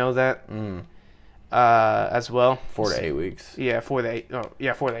 Let everybody know that. As well. 4 to 8 weeks. Yeah, 4 to 8. Oh,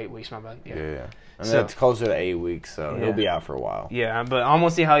 yeah, 4 to 8 weeks. My bad. Yeah. And that's closer to 8 weeks, so he'll be out for a while. Yeah, but I want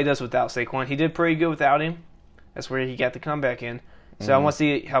to see how he does without Saquon. He did pretty good without him. That's where he got the comeback in. So I want to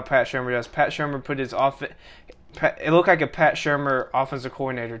see how Pat Shurmur does. Pat Shurmur put his it looked like a Pat Shurmur offensive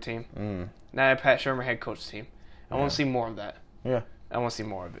coordinator team, not a Pat Shurmur head coach team. I want to see more of that. Yeah, I want to see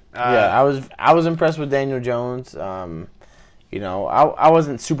more of it. I was impressed with Daniel Jones. I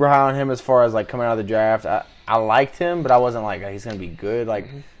wasn't super high on him as far as like coming out of the draft. I liked him, but I wasn't like he's gonna be good. Like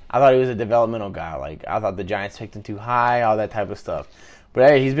I thought he was a developmental guy. Like I thought the Giants picked him too high, all that type of stuff. But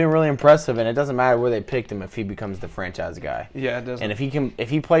hey, he's been really impressive, and it doesn't matter where they picked him if he becomes the franchise guy. Yeah, it doesn't. And if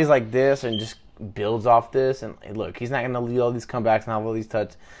he plays like this and just builds off this, and look, he's not gonna lead all these comebacks and have all these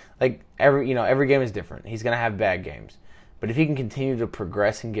touches. Like every game is different. He's gonna have bad games, but if he can continue to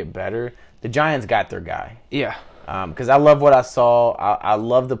progress and get better, the Giants got their guy. Yeah. Because I love what I saw. I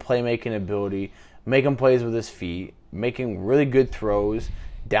love the playmaking ability, making plays with his feet, making really good throws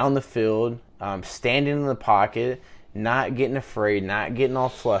down the field, standing in the pocket, not getting afraid, not getting all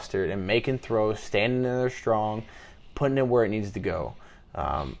flustered, and making throws, standing in there strong, putting it where it needs to go.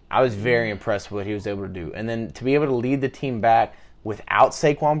 I was very impressed with what he was able to do. And then to be able to lead the team back without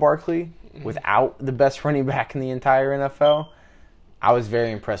Saquon Barkley, without the best running back in the entire NFL, I was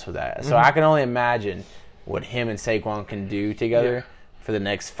very impressed with that. So I can only imagine what him and Saquon can do together for the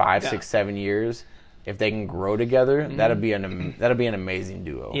next 5, 6, 7 years. If they can grow together, that'll be an amazing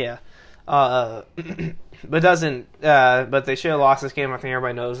duo. Yeah. But they should have lost this game. I think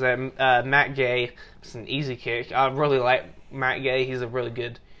everybody knows that. Matt Gay, it's an easy kick. I really like Matt Gay. He's a really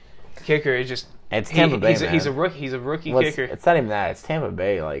good kicker. It's just It's Tampa Bay, man. He's a rookie. He's a rookie Well, kicker. It's not even that. It's Tampa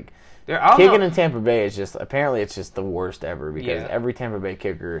Bay. Like, I don't kicking know. in Tampa Bay is just, apparently it's just the worst ever because Yeah. every Tampa Bay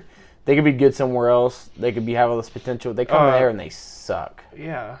kicker, they could be good somewhere else. They could have all this potential. They come there and they suck.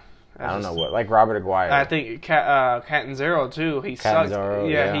 Yeah. I don't know what. Like Robert Aguirre. I think Catanzaro too. He sucked. Catanzaro,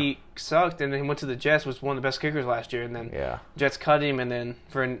 Yeah, yeah. he sucked, and then he went to the Jets. Was one of the best kickers last year, and then Yeah. Jets cut him, and then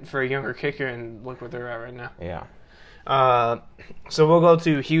for a younger kicker, and look where they're at right now. Yeah. So we'll go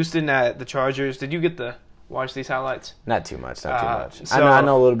to Houston at the Chargers. Did you get to watch these highlights? Not too much. Not too much. So- I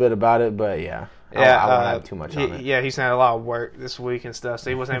know a little bit about it, but yeah. I won't have too much on it. Yeah, he's had a lot of work this week and stuff, so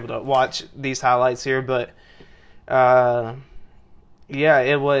he wasn't able to watch these highlights here. But, yeah,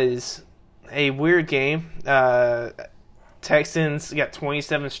 it was a weird game. Texans got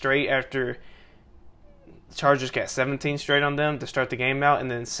 27 straight after Chargers got 17 straight on them to start the game out,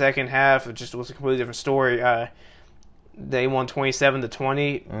 and then second half it just was a completely different story. They won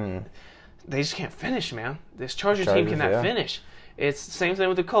 27-20. They just can't finish, man. This Chargers team cannot finish. It's the same thing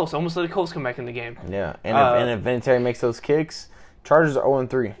with the Colts. Almost let the Colts come back in the game. Yeah, and if Vinatieri makes those kicks, Chargers are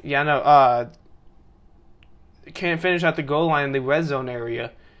 0-3. Yeah, I know. Can't finish at the goal line in the red zone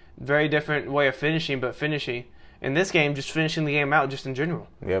area. Very different way of finishing, but finishing. In this game, just finishing the game out just in general.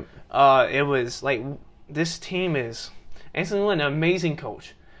 Yep. It was like, this team is Anthony Lynn, an amazing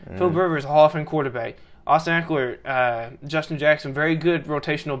coach. Philip Rivers, a Hall of Fame quarterback. Austin Eckler, Justin Jackson, very good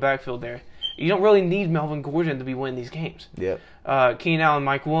rotational backfield there. You don't really need Melvin Gordon to be winning these games. Yep. Keenan Allen,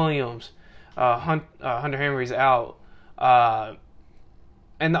 Mike Williams, Hunter Henry's out.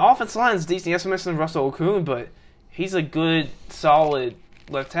 And the offensive line is decent. Yes, I mentioned Russell Okung, but he's a good, solid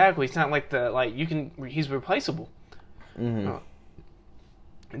left tackle. He's not like he's replaceable.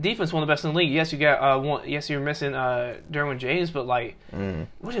 Defense, one of the best in the league. Yes, you got one. Yes, you're missing Derwin James, but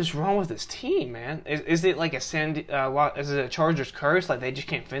what is wrong with this team, man? Is it like is it a Chargers curse? Like they just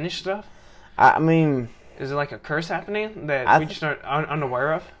can't finish stuff? I mean, is it like a curse happening that we just aren't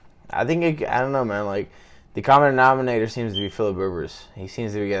unaware of? I think I don't know, man. Like the common denominator seems to be Philip Rivers. He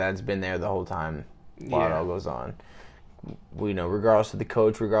seems to be a guy that's been there the whole time while it all goes on. We know, regardless of the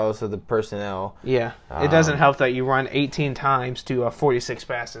coach, regardless of the personnel. Yeah, it doesn't help that you run 18 times to 46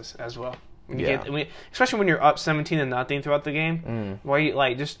 passes as well. Especially when you're up 17-0 throughout the game. Why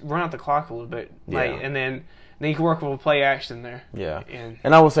you just run out the clock a little bit, and then you can work with a play action there. Yeah,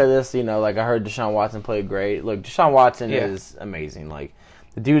 and I will say this, I heard Deshaun Watson played great. Look, Deshaun Watson is amazing. Like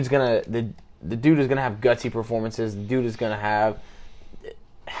the dude is gonna have gutsy performances. The dude is gonna have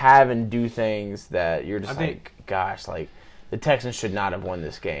and do things that you're just gosh, like the Texans should not have won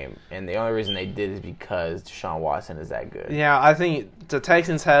this game, and the only reason they did is because Deshaun Watson is that good. Yeah, I think the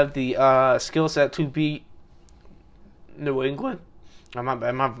Texans have the skill set to beat New England. My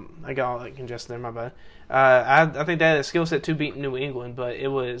bad. I got all that congested there. My bad. I think they had a skill set to beat New England, but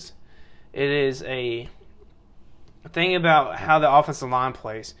it is a thing about how the offensive line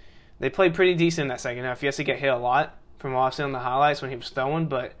plays. They played pretty decent in that second half. Yes, he got hit a lot from what I've seen on the highlights when he was throwing,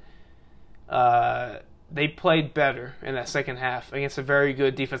 but they played better in that second half against a very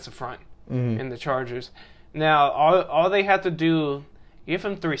good defensive front in the Chargers. Now, all they have to do, give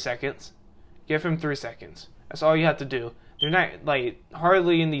him 3 seconds. Give him 3 seconds. That's all you have to do. They're not,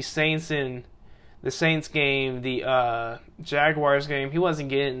 hardly in the Saints game, the Jaguars game, he wasn't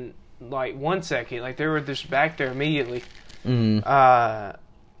getting, 1 second. They were just back there immediately.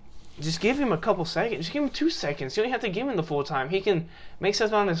 Just give him a couple seconds. Just give him 2 seconds. You don't have to give him the full time. He can make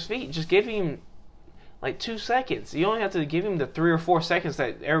stuff on his feet. Just give him 2 seconds. You only have to give him the 3 or 4 seconds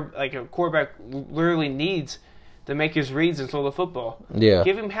that a quarterback literally needs to make his reads and throw the football. Yeah.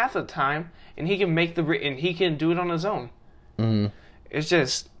 Give him half the time, and he can and he can do it on his own. It's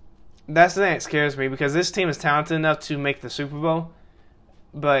just that's the thing that scares me because this team is talented enough to make the Super Bowl,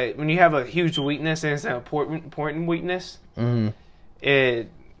 but when you have a huge weakness and it's an important weakness, it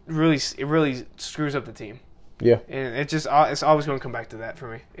really screws up the team. Yeah, and it's always going to come back to that for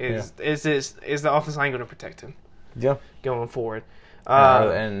me. Is the offensive line going to protect him? Yeah, going forward.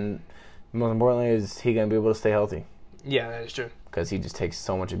 And most importantly, is he going to be able to stay healthy? Yeah, that is true. Because he just takes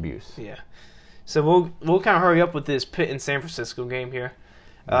so much abuse. Yeah. So we'll kind of hurry up with this Pitt and San Francisco game here.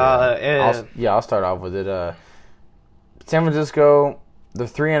 I'll start off with it. San Francisco, they're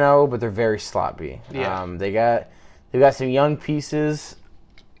 3-0, but they're very sloppy. Yeah. They've got some young pieces.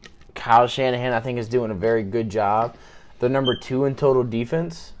 Kyle Shanahan, I think, is doing a very good job. They're number 2 in total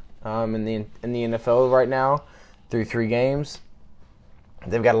defense in the NFL right now through 3 games.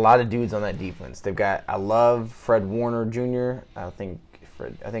 They've got a lot of dudes on that defense. I love Fred Warner Jr. I think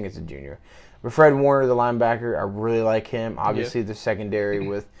it's a junior. But Fred Warner, the linebacker, I really like him. Obviously, the secondary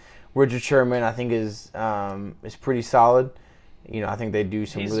with Richard Sherman, I think is pretty solid. I think they do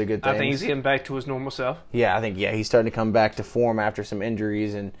some really good things. I think he's getting back to his normal self. Yeah, I think he's starting to come back to form after some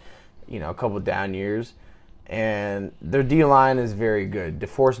injuries and a couple down years. And their D line is very good.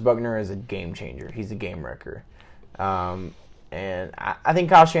 DeForest Buckner is a game changer. He's a game wrecker. And I think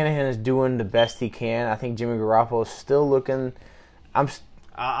Kyle Shanahan is doing the best he can. I think Jimmy Garoppolo is still looking. He's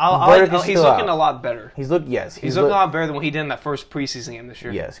looking a lot better. He's looking a lot better than what he did in that first preseason game this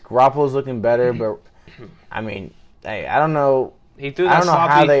year. Yes, Garoppolo's looking better, but I mean, hey, I don't know. I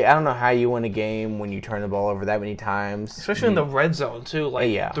don't know how you win a game when you turn the ball over that many times, especially in the red zone too.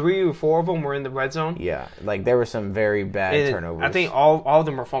 Like 3 or 4 of them were in the red zone. Yeah, like there were some very bad turnovers. I think all of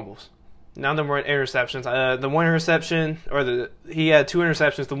them were fumbles. None of them were interceptions. The one interception, he had 2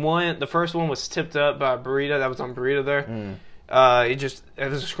 interceptions. The first one was tipped up by Burrito. That was on Burrito there. It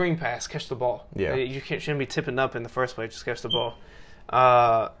was a screen pass, catch the ball. Yeah, you shouldn't be tipping up in the first place. Just catch the ball.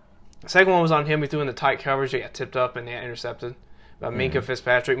 The second one was on him. He threw in the tight coverage. They got tipped up and they got intercepted by Minkah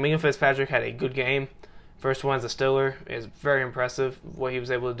Fitzpatrick. Minkah Fitzpatrick had a good game. First one's a Stiller. It's very impressive what he was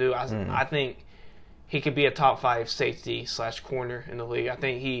able to do. I think he could be a top 5 safety / corner in the league. I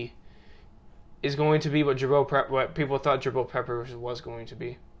think he is going to be what people thought Jabril Peppers was going to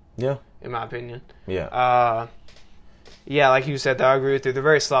be. Yeah, in my opinion. Yeah. Yeah, like you said, I agree with you. They're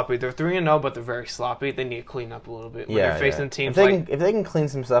very sloppy. They're 3-0, but they're very sloppy. They need to clean up a little bit when they're facing teams if they can clean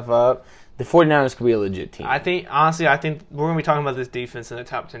some stuff up, the 49ers could be a legit team. I think we're going to be talking about this defense in the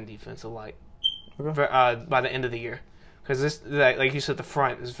top 10 defensive by the end of the year. Because this, like you said, the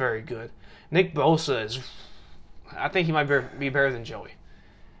front is very good. Nick Bosa I think he might be better than Joey.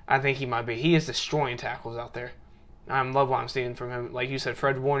 I think he might be. He is destroying tackles out there. I love what I'm seeing from him. Like you said,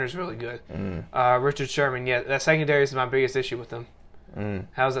 Fred Warner's really good. Richard Sherman, that secondary is my biggest issue with them.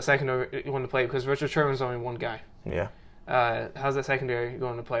 How's that secondary going to play? Because Richard Sherman's only one guy. Yeah. How's that secondary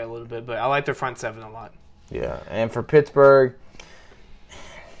going to play a little bit? But I like their front 7 a lot. Yeah, and for Pittsburgh,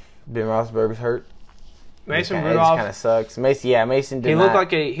 Ben Roethlisberger's hurt. Mason Rudolph kind of sucks. Mason did he looked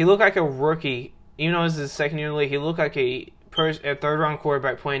like a rookie. Even though it's his second year in the league, he looked like a third-round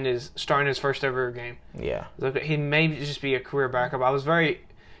quarterback starting his first ever game. Yeah. He may just be a career backup.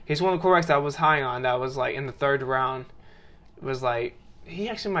 He's one of the quarterbacks that I was high on that was like in the 3rd round. Was like, he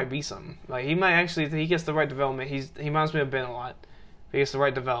actually might be something. Like, he gets the right development. He reminds me of Ben a lot. He gets the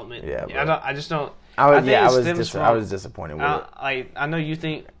right development. Yeah. I just don't. I was disappointed with it. I know you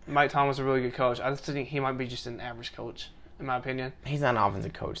think Mike Tomlin's a really good coach. I just think he might be just an average coach, in my opinion. He's not an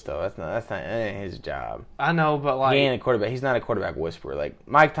offensive coach, though. That ain't his job. I know, but like, he ain't a quarterback. He's not a quarterback whisperer. Like,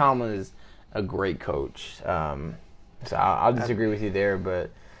 Mike Tomlin is a great coach. So I'll disagree with you there,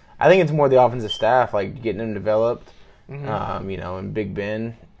 but I think it's more the offensive staff, like getting them developed. And Big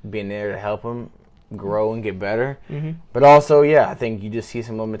Ben being there to help him grow and get better. But also, I think you just see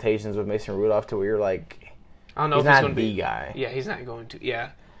some limitations with Mason Rudolph to where you're like, I don't know he's if not he's going to be the guy. Yeah, he's not going to. Yeah.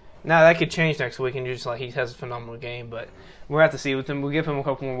 Now that could change next week, and you're just like, he has a phenomenal game, but we'll have to see with him. We'll give him a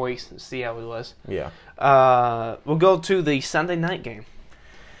couple more weeks to see how he was. Yeah. We'll go to the Sunday night game.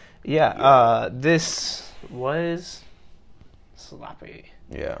 This was sloppy.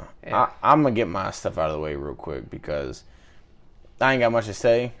 Yeah. I'm going to get my stuff out of the way real quick because I ain't got much to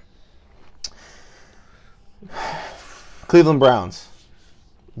say. Cleveland Browns.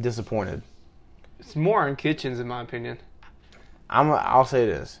 Disappointed. It's more on Kitchens, in my opinion. I'll say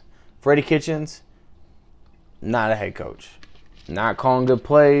this. Freddie Kitchens, not a head coach. Not calling good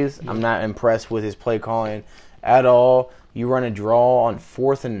plays. I'm not impressed with his play calling at all. You run a draw on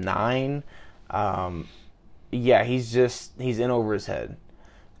 4th and 9. He's in over his head.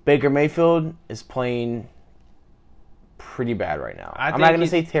 Baker Mayfield is playing pretty bad right now. I'm not going to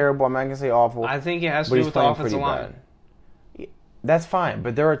say terrible. I'm not going to say awful. I think it has to do with the offensive line. That's fine,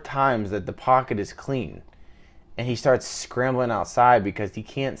 but there are times that the pocket is clean, and he starts scrambling outside because he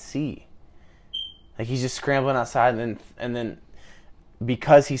can't see. Like, he's just scrambling outside, and then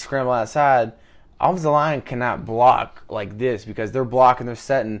because he's scrambling outside, offensive line cannot block like this because they're blocking, they're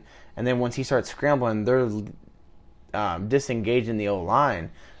setting, and then once he starts scrambling, they're disengaging the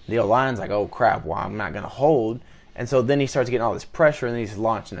O-line. The O-line's like, oh, crap, well, I'm not going to hold. And so then he starts getting all this pressure, and then he's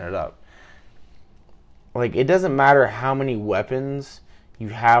launching it up. Like, it doesn't matter how many weapons you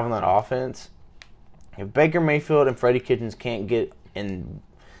have on that offense. If Baker Mayfield and Freddie Kitchens can't get in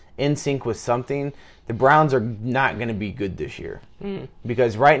sync with something, the Browns are not going to be good this year.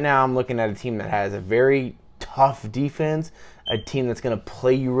 Because right now I'm looking at a team that has a very tough defense, a team that's going to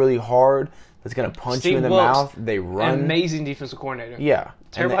play you really hard, that's going to punch you in the mouth. They run. An amazing defensive coordinator. Yeah.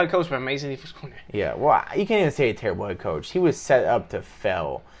 Terrible head coach, but amazing defensive coordinator. Yeah, well, you can't even say a terrible head coach. He was set up to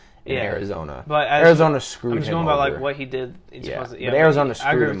fail in Yeah. Arizona. But Arizona screwed him I'm just going over. by like what he did. Yeah, but Arizona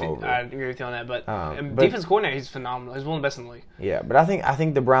screwed him over. I agree with you on that. But, But- defense coordinator, he's phenomenal. He's one of the best in the league. Yeah, but I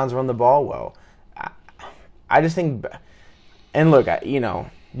think the Browns run the ball well. I just think, and look, you know,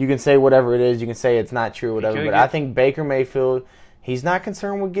 you can say whatever it is. You can say it's not true, whatever. But I think Baker Mayfield, he's not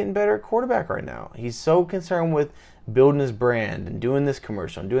concerned with getting better at quarterback right now. He's so concerned with building his brand and doing this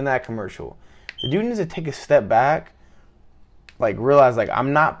commercial and doing that commercial. The dude needs to take a step back, like realize like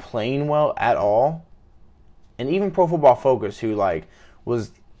I'm not playing well at all. And even Pro Football Focus, who like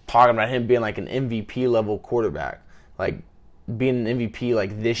was talking about him being like an MVP level quarterback, like being an MVP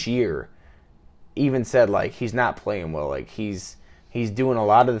like this year, even said like he's not playing well. Like he's doing a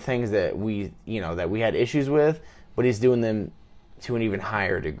lot of the things that we had issues with, but he's doing them to an even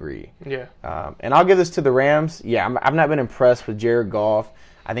higher degree. Yeah. And I'll give this to the Rams. Yeah, I've not been impressed with Jared Goff.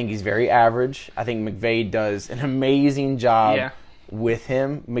 I think he's very average. I think McVay does an amazing job with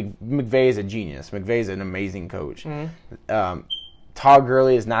him. McVay is a genius. McVay is an amazing coach. Mm-hmm. Todd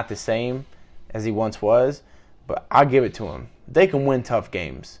Gurley is not the same as he once was, but I'll give it to him. They can win tough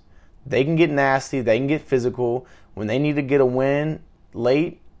games. They can get nasty. They can get physical. When they need to get a win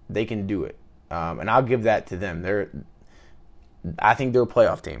late, they can do it. And I'll give that to them. I think they're a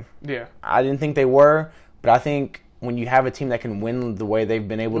playoff team. Yeah. I didn't think they were, but I think when you have a team that can win the way they've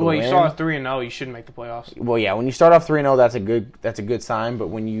been able to win. Well, you saw 3-0, you shouldn't make the playoffs. Well, yeah, when you start off 3-0, that's a good sign. But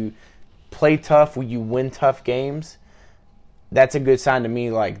when you play tough, when you win tough games, that's a good sign to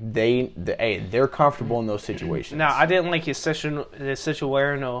me. Like they're comfortable in those situations. Now, I didn't like his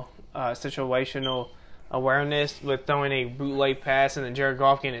situational awareness with throwing a bootleg pass and then Jared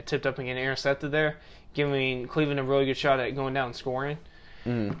Goff getting it tipped up and getting intercepted there, giving Cleveland a really good shot at going down and scoring.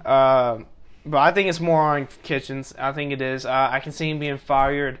 But I think it's more on Kitchens. I think it is. I can see him being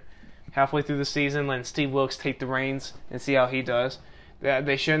fired halfway through the season, letting Steve Wilkes take the reins and see how he does.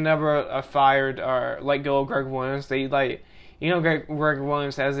 They should never have fired or let go of Greg Williams. Greg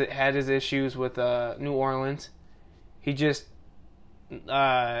Williams had his issues with New Orleans. He just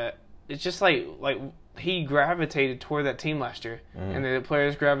it's just like he gravitated toward that team last year, and the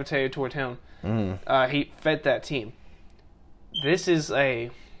players gravitated toward him. He fed that team. This is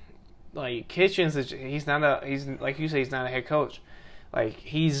Kitchens. He's like you say, he's not a head coach. Like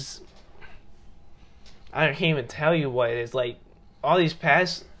I can't even tell you what it is. Like all these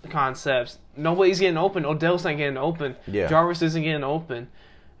pass concepts, nobody's getting open. Odell's not getting open. Yeah. Jarvis isn't getting open.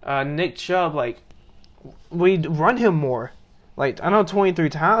 Nick Chubb, we run him more. I know 23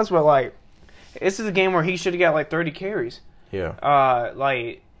 times, but this is a game where he should have got 30 carries. Yeah.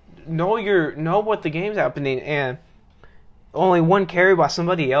 Know what the game's happening, and only one carry by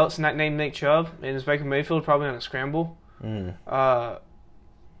somebody else, not named Nick Chubb, and it's Baker Mayfield probably on a scramble. What are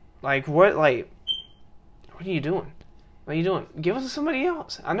you doing? What are you doing? Give us to somebody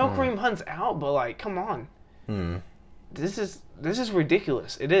else. I know Kareem Hunt's out, but come on. This is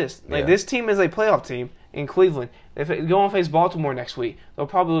ridiculous. It is. This team is a playoff team in Cleveland. If they go and face Baltimore next week, they'll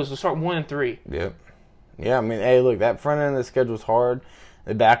probably lose. They'll start 1-3. Yep. Yeah, I mean, hey, look, that front end of the schedule is hard.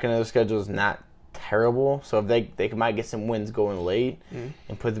 The back end of the schedule is not terrible. So if they might get some wins going late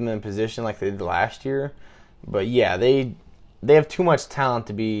and put them in position like they did last year. But yeah, they have too much talent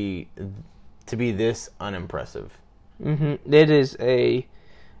to be this unimpressive. It is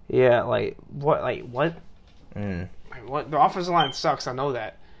what? What? The offensive line sucks. I know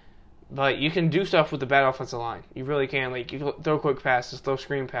that, but you can do stuff with the bad offensive line. You really can. You can throw quick passes, throw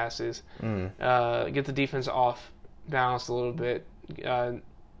screen passes, get the defense off balance a little bit.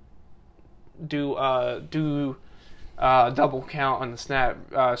 Do double count on the snap.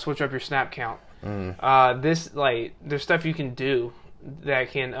 Switch up your snap count. There's stuff you can do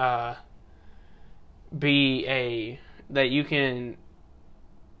that can that you can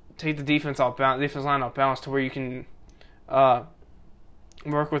take the defense line off balance to where you can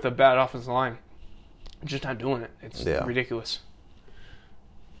work with a bad offensive line. Just not doing it. It's ridiculous.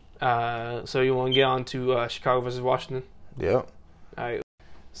 So you want to get on to Chicago versus Washington? Yep. All right.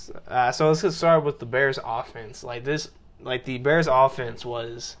 So let's get started with the Bears offense. The Bears offense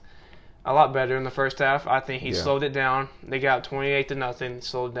was a lot better in the first half. I think he slowed it down. They got 28-0.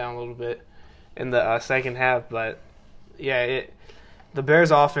 Slowed it down a little bit in the second half, but the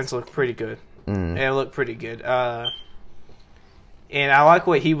Bears offense looked pretty good. It looked pretty good. And I like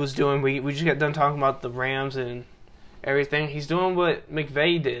what he was doing. We just got done talking about the Rams and everything. He's doing what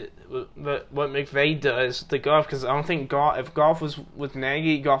McVay did. But what McVay does to Goff, because I don't think if Goff was with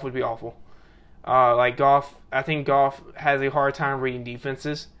Nagy, Goff would be awful. Goff, I think Goff has a hard time reading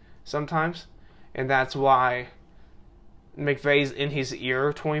defenses sometimes, and that's why McVay's in his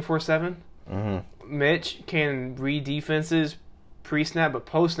ear 24/7. Mitch can read defenses pre-snap, but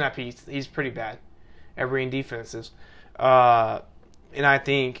post-snap he's pretty bad at reading defenses. And I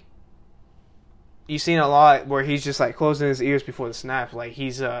think you've seen a lot where he's just like closing his ears before the snap. Like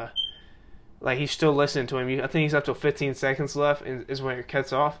he's still listening to him. I think he's up to 15 seconds left is when it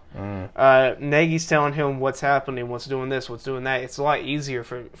cuts off. Nagy's telling him what's happening, what's doing this, what's doing that. It's a lot easier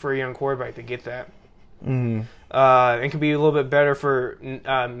for a young quarterback to get that. It can be a little bit better for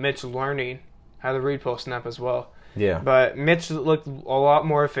Mitch learning how to read post snap as well. Yeah. But Mitch looked a lot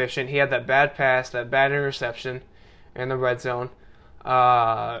more efficient. He had that bad pass, that bad interception in the red zone.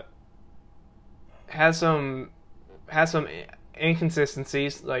 Had some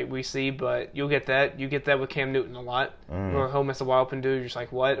inconsistencies like we see, but you'll get that. You get that with Cam Newton a lot. Or he'll miss a wide open dude. You're just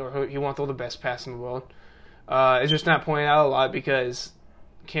like, what? Or he won't throw the best pass in the world. It's just not pointed out a lot because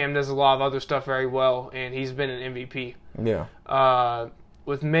Cam does a lot of other stuff very well, and he's been an MVP. Yeah.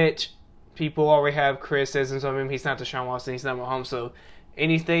 With Mitch, people already have criticisms of him. He's not Deshaun Watson. He's not Mahomes. So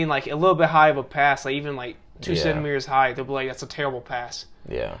anything like a little bit high of a pass, like even like 2 centimeters high, they'll be like, that's a terrible pass.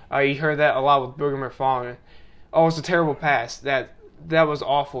 Yeah. You heard that a lot with Booger McFarland. Oh, it's a terrible pass. That was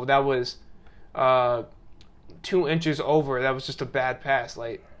awful. That was 2 inches over. That was just a bad pass.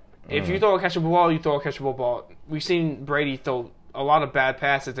 Like, if you throw a catchable ball, you throw a catchable ball. We've seen Brady throw a lot of bad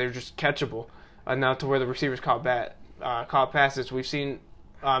passes. They're just catchable, not to where the receivers caught passes. We've seen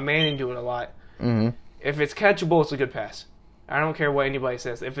Manning do it a lot. If it's catchable, it's a good pass. I don't care what anybody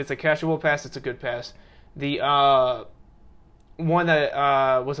says. If it's a catchable pass, it's a good pass. The one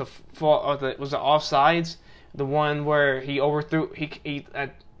that was an offsides. The one where he overthrew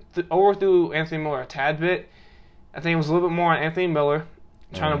overthrew Anthony Miller a tad bit. I think it was a little bit more on Anthony Miller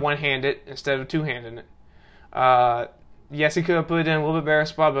trying to one-hand it instead of two-handing it. Yes, he could have put it in a little bit better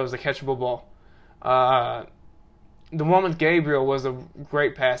spot, but it was a catchable ball. The one with Gabriel was a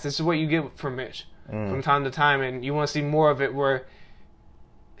great pass. This is what you get from Mitch from time to time, and you want to see more of it where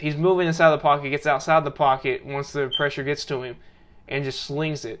he's moving inside the pocket, gets outside the pocket once the pressure gets to him, and just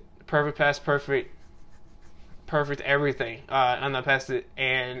slings it. Perfect pass, perfect everything on that pass.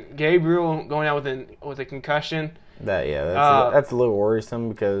 And Gabriel going out with a concussion. That's a little worrisome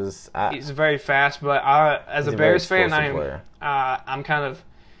because he's very fast. But as a Bears fan, I'm kind of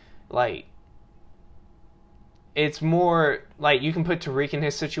like, it's more like you can put Tariq in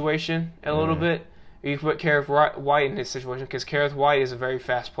his situation a little bit. You can put Kareth White in his situation because Kareth White is a very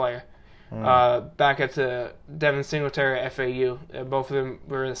fast player. Back at the Devin Singletary at FAU, both of them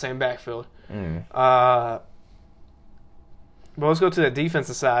were in the same backfield. But let's go to the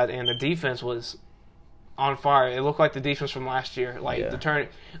defensive side, and the defense was on fire. It looked like the defense from last year.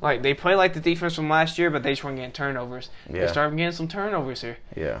 They play like the defense from last year, but they just weren't getting turnovers. They started getting some turnovers here.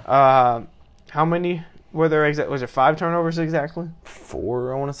 How many were there? Was it 5 turnovers exactly?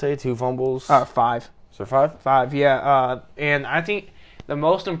 4, I want to say. 2 fumbles. 5. So 5? 5, yeah. And I think the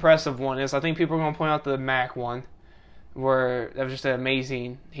most impressive one is, I think people are going to point out the Mac one, where that was just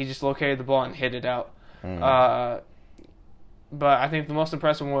amazing. He just located the ball and hit it out. But I think the most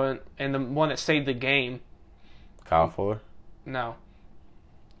impressive one, and the one that saved the game, Kyle Fuller? No.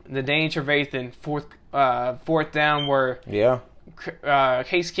 The Danny Trevathan fourth down where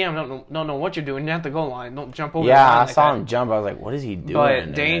Case Keenum don't know what you're doing. You have to go line. Don't jump over the line. I saw him jump. I was like, what is he doing?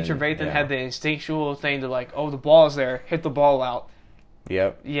 But Danny Trevathan had the instinctual thing to like, oh, the ball's there. Hit the ball out.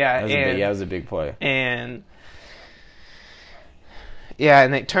 Yep. Yeah. That was a big play. And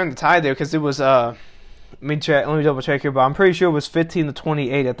they turned the tide there because it was let me double check here, but I'm pretty sure it was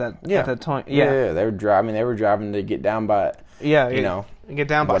 15-28 at that time. Yeah. They were driving to get down by get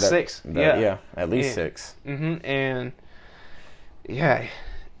down by 6. At least 6. And it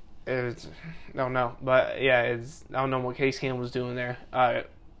was, I don't know, but I don't know what Case Keenum was doing there. But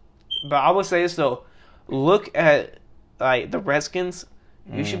I would say this though, look at like the Redskins.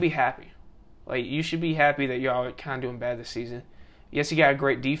 You should be happy. Like you should be happy that y'all are kind of doing bad this season. Yes, you got a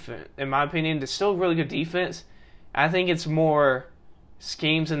great defense. In my opinion, it's still really good defense. I think it's more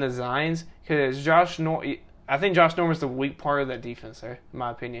schemes and designs because I think Josh Norman's the weak part of that defense there, in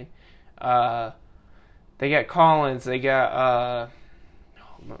my opinion. They got Collins. They got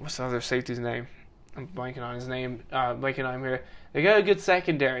what's the other safety's name? I'm blanking on his name. Blanking on him here. They got a good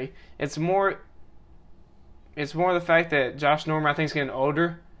secondary. It's more the fact that Josh Norman, I think, is getting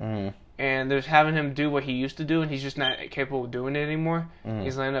older. And they're having him do what he used to do, and he's just not capable of doing it anymore.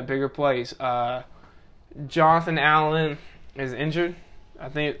 He's landing up bigger plays. Jonathan Allen is injured. I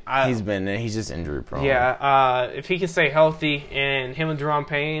think he's just injury prone. Yeah. If he can stay healthy, and him and Deron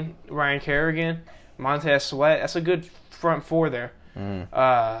Payne, Ryan Kerrigan, Montez Sweat, that's a good front four there.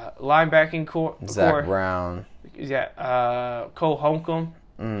 Linebacking core. Zach Brown. Yeah. Cole Holcomb.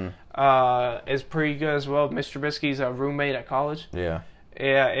 is pretty good as well. Mr. Trubisky's a roommate at college. Yeah.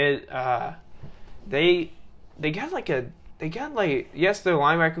 Yeah. They got yes, their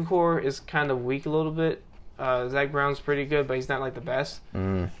linebacker core is kind of weak a little bit. Zach Brown's pretty good, but he's not like the best.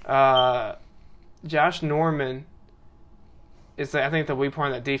 Josh Norman is, I think, the weak part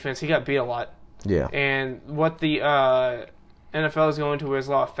in that defense. He got beat a lot. Yeah. And what the NFL is going to is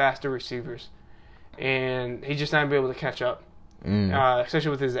a lot of faster receivers. And he's just not going to be able to catch up, especially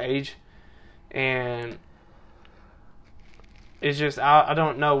with his age. And it's just, I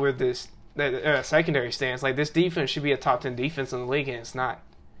don't know where this secondary stands. Like, this defense should be a top 10 defense in the league, and it's not.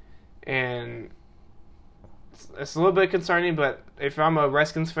 And it's a little bit concerning, but if I'm a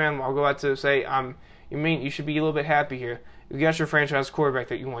Redskins fan, I'll go out to say, you should be a little bit happy here. You got your franchise quarterback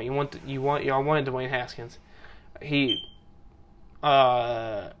that you want. Y'all wanted Dwayne Haskins. They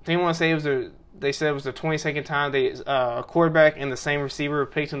want to say they said it was the 22nd time a quarterback and the same receiver were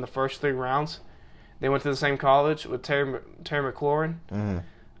picked in the first 3 rounds. They went to the same college with Terry McLaurin.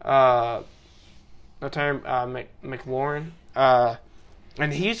 McLaurin.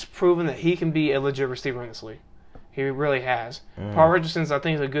 And he's proven that he can be a legit receiver in this league. He really has. Paul Richardson's, I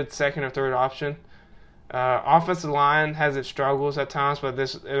think, is a good second or third option. Offensive line has its struggles at times, but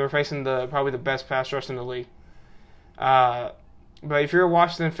they're facing probably the best pass rush in the league. But if you're a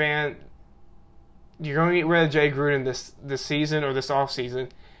Washington fan, you're going to get rid of Jay Gruden this season or this offseason.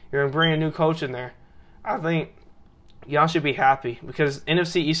 You're going to bring a new coach in there. I think y'all should be happy because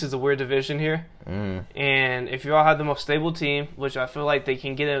NFC East is a weird division here. And if y'all have the most stable team, which I feel like they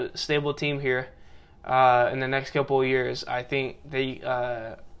can get a stable team here in the next couple of years, I think they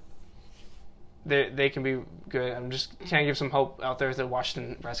can be good. I'm just trying to give some hope out there to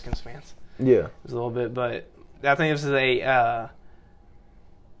Washington Redskins fans. Yeah. Just a little bit, but I think this is a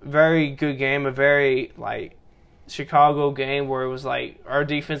very good game, a very Chicago game where it was our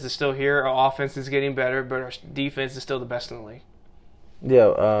defense is still here, our offense is getting better, but our defense is still the best in the league.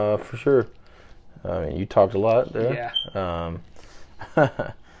 Yeah, for sure. I mean, you talked a lot there. Yeah.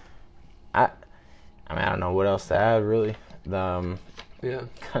 I don't know what else to add, really. Yeah.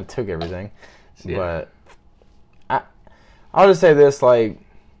 Kind of took everything. Yeah. But I'll just say this, I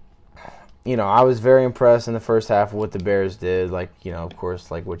was very impressed in the first half of what the Bears did, of course,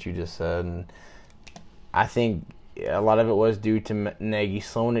 what you just said. And I think a lot of it was due to Nagy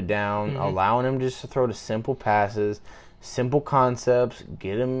slowing it down, allowing him just to throw the simple passes, simple concepts,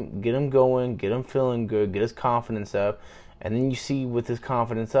 get him going, get him feeling good, get his confidence up. And then you see with his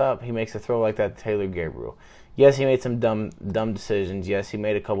confidence up, he makes a throw like that to Taylor Gabriel. Yes, he made some dumb decisions. Yes, he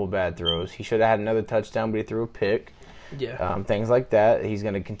made a couple bad throws. He should have had another touchdown, but he threw a pick. Yeah. Things like that. He's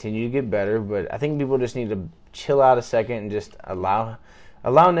going to continue to get better, but I think people just need to chill out a second and just allow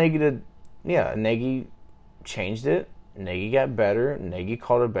Nagy to. Yeah, Nagy changed it. Nagy got better. Nagy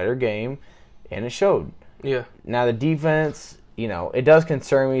called a better game, and it showed. Yeah. Now the defense, it does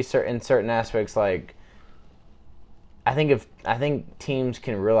concern me in certain aspects. I think teams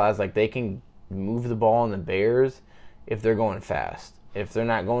can realize they can move the ball on the Bears if they're going fast. If they're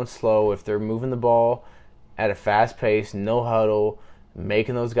not going slow, if they're moving the ball at a fast pace, no huddle,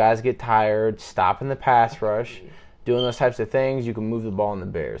 making those guys get tired, stopping the pass rush, doing those types of things, you can move the ball on the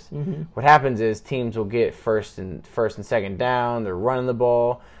Bears. What happens is teams will get first and second down, they're running the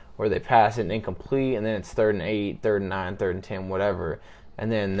ball, or they pass it incomplete, and then it's 3rd and 8, 3rd and 9, 3rd and 10, whatever,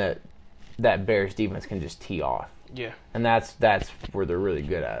 and then that Bears defense can just tee off. Yeah. And that's where they're really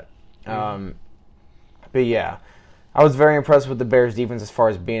good at. But yeah, I was very impressed with the Bears defense as far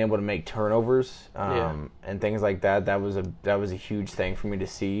as being able to make turnovers and things like that. That was a huge thing for me to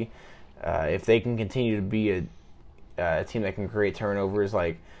see. If they can continue to be a team that can create turnovers,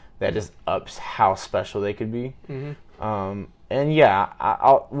 that just ups how special they could be. And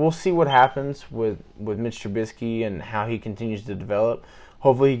yeah, we'll see what happens with Mitch Trubisky and how he continues to develop.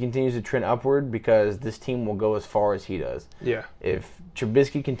 Hopefully he continues to trend upward because this team will go as far as he does. Yeah. If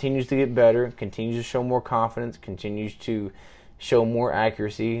Trubisky continues to get better, continues to show more confidence, continues to show more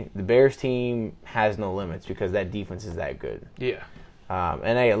accuracy, the Bears team has no limits because that defense is that good. Yeah.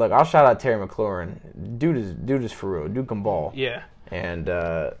 And hey, look, I'll shout out Terry McLaurin. Dude is for real. Dude can ball. Yeah. And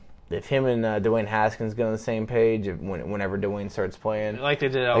if him and Dwayne Haskins get on the same page, whenever Dwayne starts playing, like they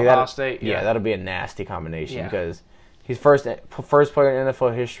did at Ohio State. Yeah, that'll be a nasty combination because he's first player in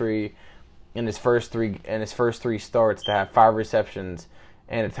NFL history in his first three starts to have 5 receptions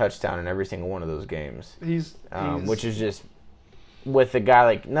and a touchdown in every single one of those games. He's which is just with a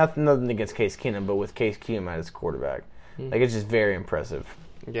guy nothing against Case Keenum, but with Case Keenum as quarterback, it's just very impressive.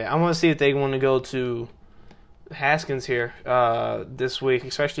 Yeah, I want to see if they want to go to Haskins here this week,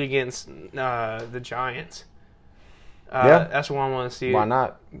 especially against the Giants. That's what I want to see. Why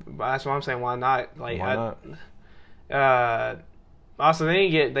not? That's what I'm saying. Why not? Like, Why not? Also, they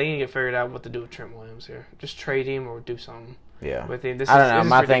need to get figured out what to do with Trent Williams here. Just trade him or do something. Yeah. With him. I don't know.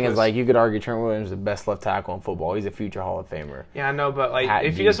 My thing is, like, you could argue Trent Williams is the best left tackle in football. He's a future Hall of Famer. Yeah, I know, but like,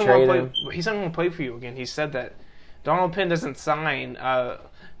 if he doesn't want to play, he's not going to play for you again. He said that. Donald Penn doesn't sign.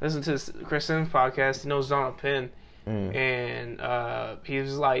 Listen to this Chris Sims podcast. He knows Donald Penn. And he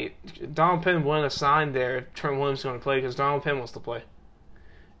was like, Donald Penn wouldn't have signed there if Trent Williams was going to play because Donald Penn wants to play.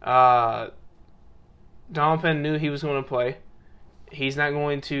 Donald Penn knew he was going to play. He's not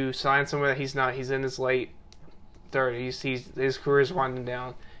going to sign somewhere that he's not. He's in his late 30s. His career is winding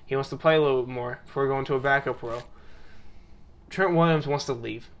down. He wants to play a little bit more before going to a backup role. Trent Williams wants to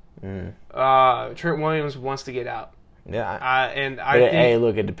leave. Trent Williams wants to get out. Yeah. Hey,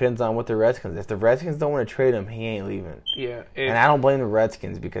 look, it depends on what the Redskins. If the Redskins don't want to trade him, he ain't leaving. Yeah. And I don't blame the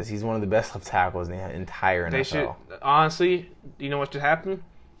Redskins because he's one of the best left tackles in the entire NFL. They should, honestly, you know what should happen?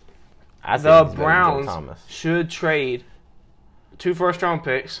 The Browns should trade 2 first-round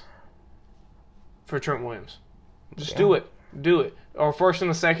picks for Trent Williams. Just do it. Or first and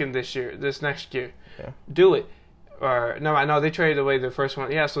a second this next year. Yeah. Do it. Or no, they traded away their first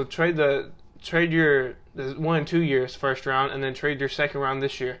one. Yeah, so trade your 1 and 2 years first round, and then trade your second round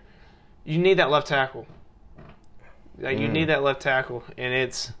this year. You need that left tackle. Like you need that left tackle, and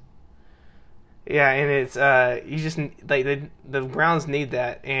it's you just like the Browns need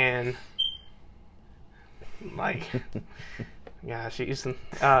that, and like gosh, Houston.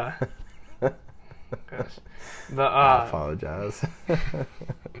 Gosh. But I apologize.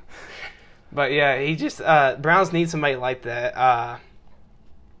 But yeah, he just Browns need somebody like that.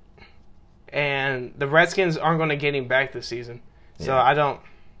 And the Redskins aren't going to get him back this season. So I don't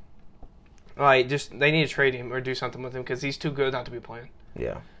they need to trade him or do something with him because he's too good not to be playing.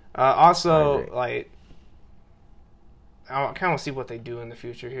 Yeah. Also, I kind of want to see what they do in the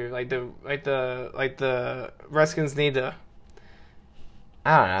future here. The Redskins need to.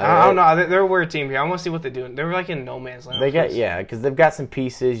 I don't know. They're a weird team here. I want to see what they're doing. They're like in no man's land. Because they've got some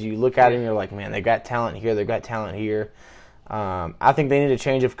pieces. You look at it and you're like, man, they got talent here. They've got talent here. I think they need a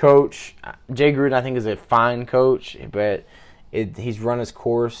change of coach. Jay Gruden, I think, is a fine coach, but he's run his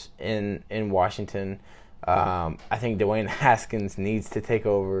course in Washington. I think Dwayne Haskins needs to take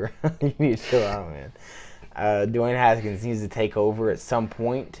over. You need to chill out, man. Dwayne Haskins needs to take over at some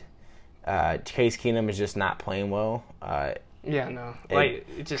point. Case Keenum is just not playing well. Yeah, no.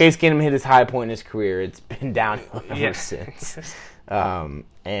 Case Keenum hit his high point in his career. It's been downhill ever since.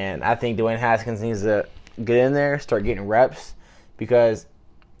 And I think Dwayne Haskins needs to get in there, start getting reps, because,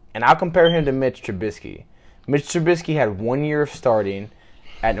 and I'll compare him to Mitch Trubisky. Mitch Trubisky had 1 year of starting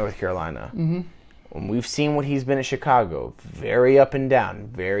at North Carolina. Mm-hmm. And we've seen what he's been at Chicago. Very up and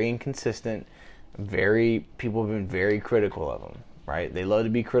down, very inconsistent. People have been very critical of him. Right? They love to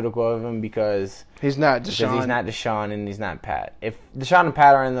be critical of him because he's not Deshaun. Because he's not Deshaun and he's not Pat. If Deshaun and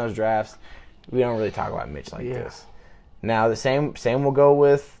Pat are in those drafts, we don't really talk about Mitch like this. Now the same will go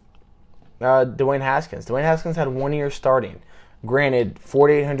with Dwayne Haskins. Dwayne Haskins had 1 year starting. Granted,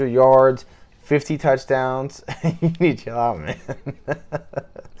 4,800 yards, 50 touchdowns. You need to chill out, man.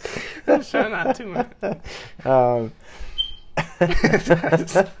 I'm trying not to, man.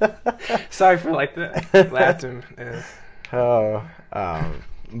 Sorry for that. Laughed him.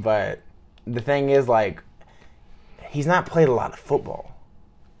 But the thing is, he's not played a lot of football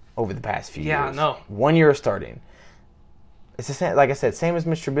over the past few years. Yeah, no. 1 year of starting. It's the same, like I said, same as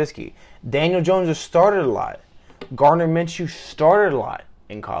Mr. Trubisky. Daniel Jones has started a lot. Gardner Minshew started a lot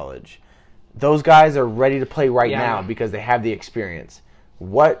in college. Those guys are ready to play now because they have the experience.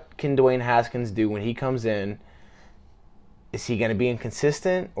 What can Dwayne Haskins do when he comes in? Is he going to be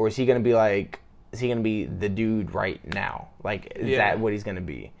inconsistent, or is he going to be the dude right now? Is that what he's going to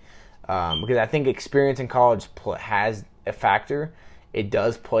be? Because I think experience in college has a factor. It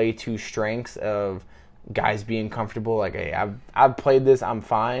does play to strengths of guys being comfortable. Hey, I've played this, I'm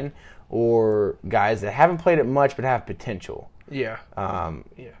fine. Or guys that haven't played it much but have potential. Yeah.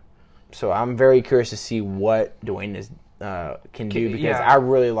 So I'm very curious to see what Dwayne can do because I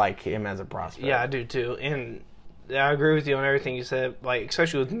really like him as a prospect. Yeah, I do too. And I agree with you on everything you said.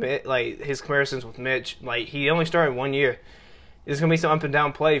 Especially with Mitch, his comparisons with Mitch. He only started 1 year. There's gonna be some up and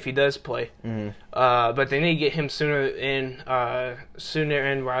down play if he does play. Mm-hmm. But they need to get him sooner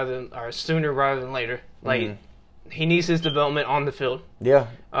rather than later. He needs his development on the field. Yeah.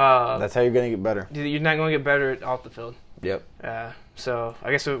 That's how you're gonna get better. You're not gonna get better off the field. Yep. So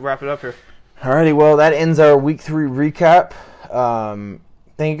I guess we'll wrap it up here. Alrighty. Well, that ends our Week 3 recap.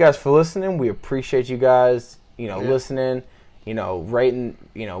 Thank you guys for listening. We appreciate you guys. Listening.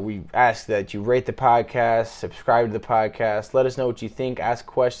 we ask that you rate the podcast, subscribe to the podcast. Let us know what you think. Ask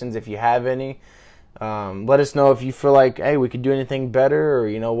questions if you have any. Let us know if you feel like, hey, we could do anything better,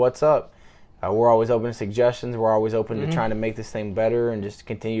 or what's up. We're always open to suggestions. We're always open to trying to make this thing better and just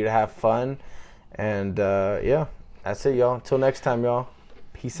continue to have fun. And that's it, y'all. Until next time, y'all.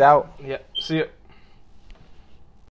 Peace out. Yep. See ya.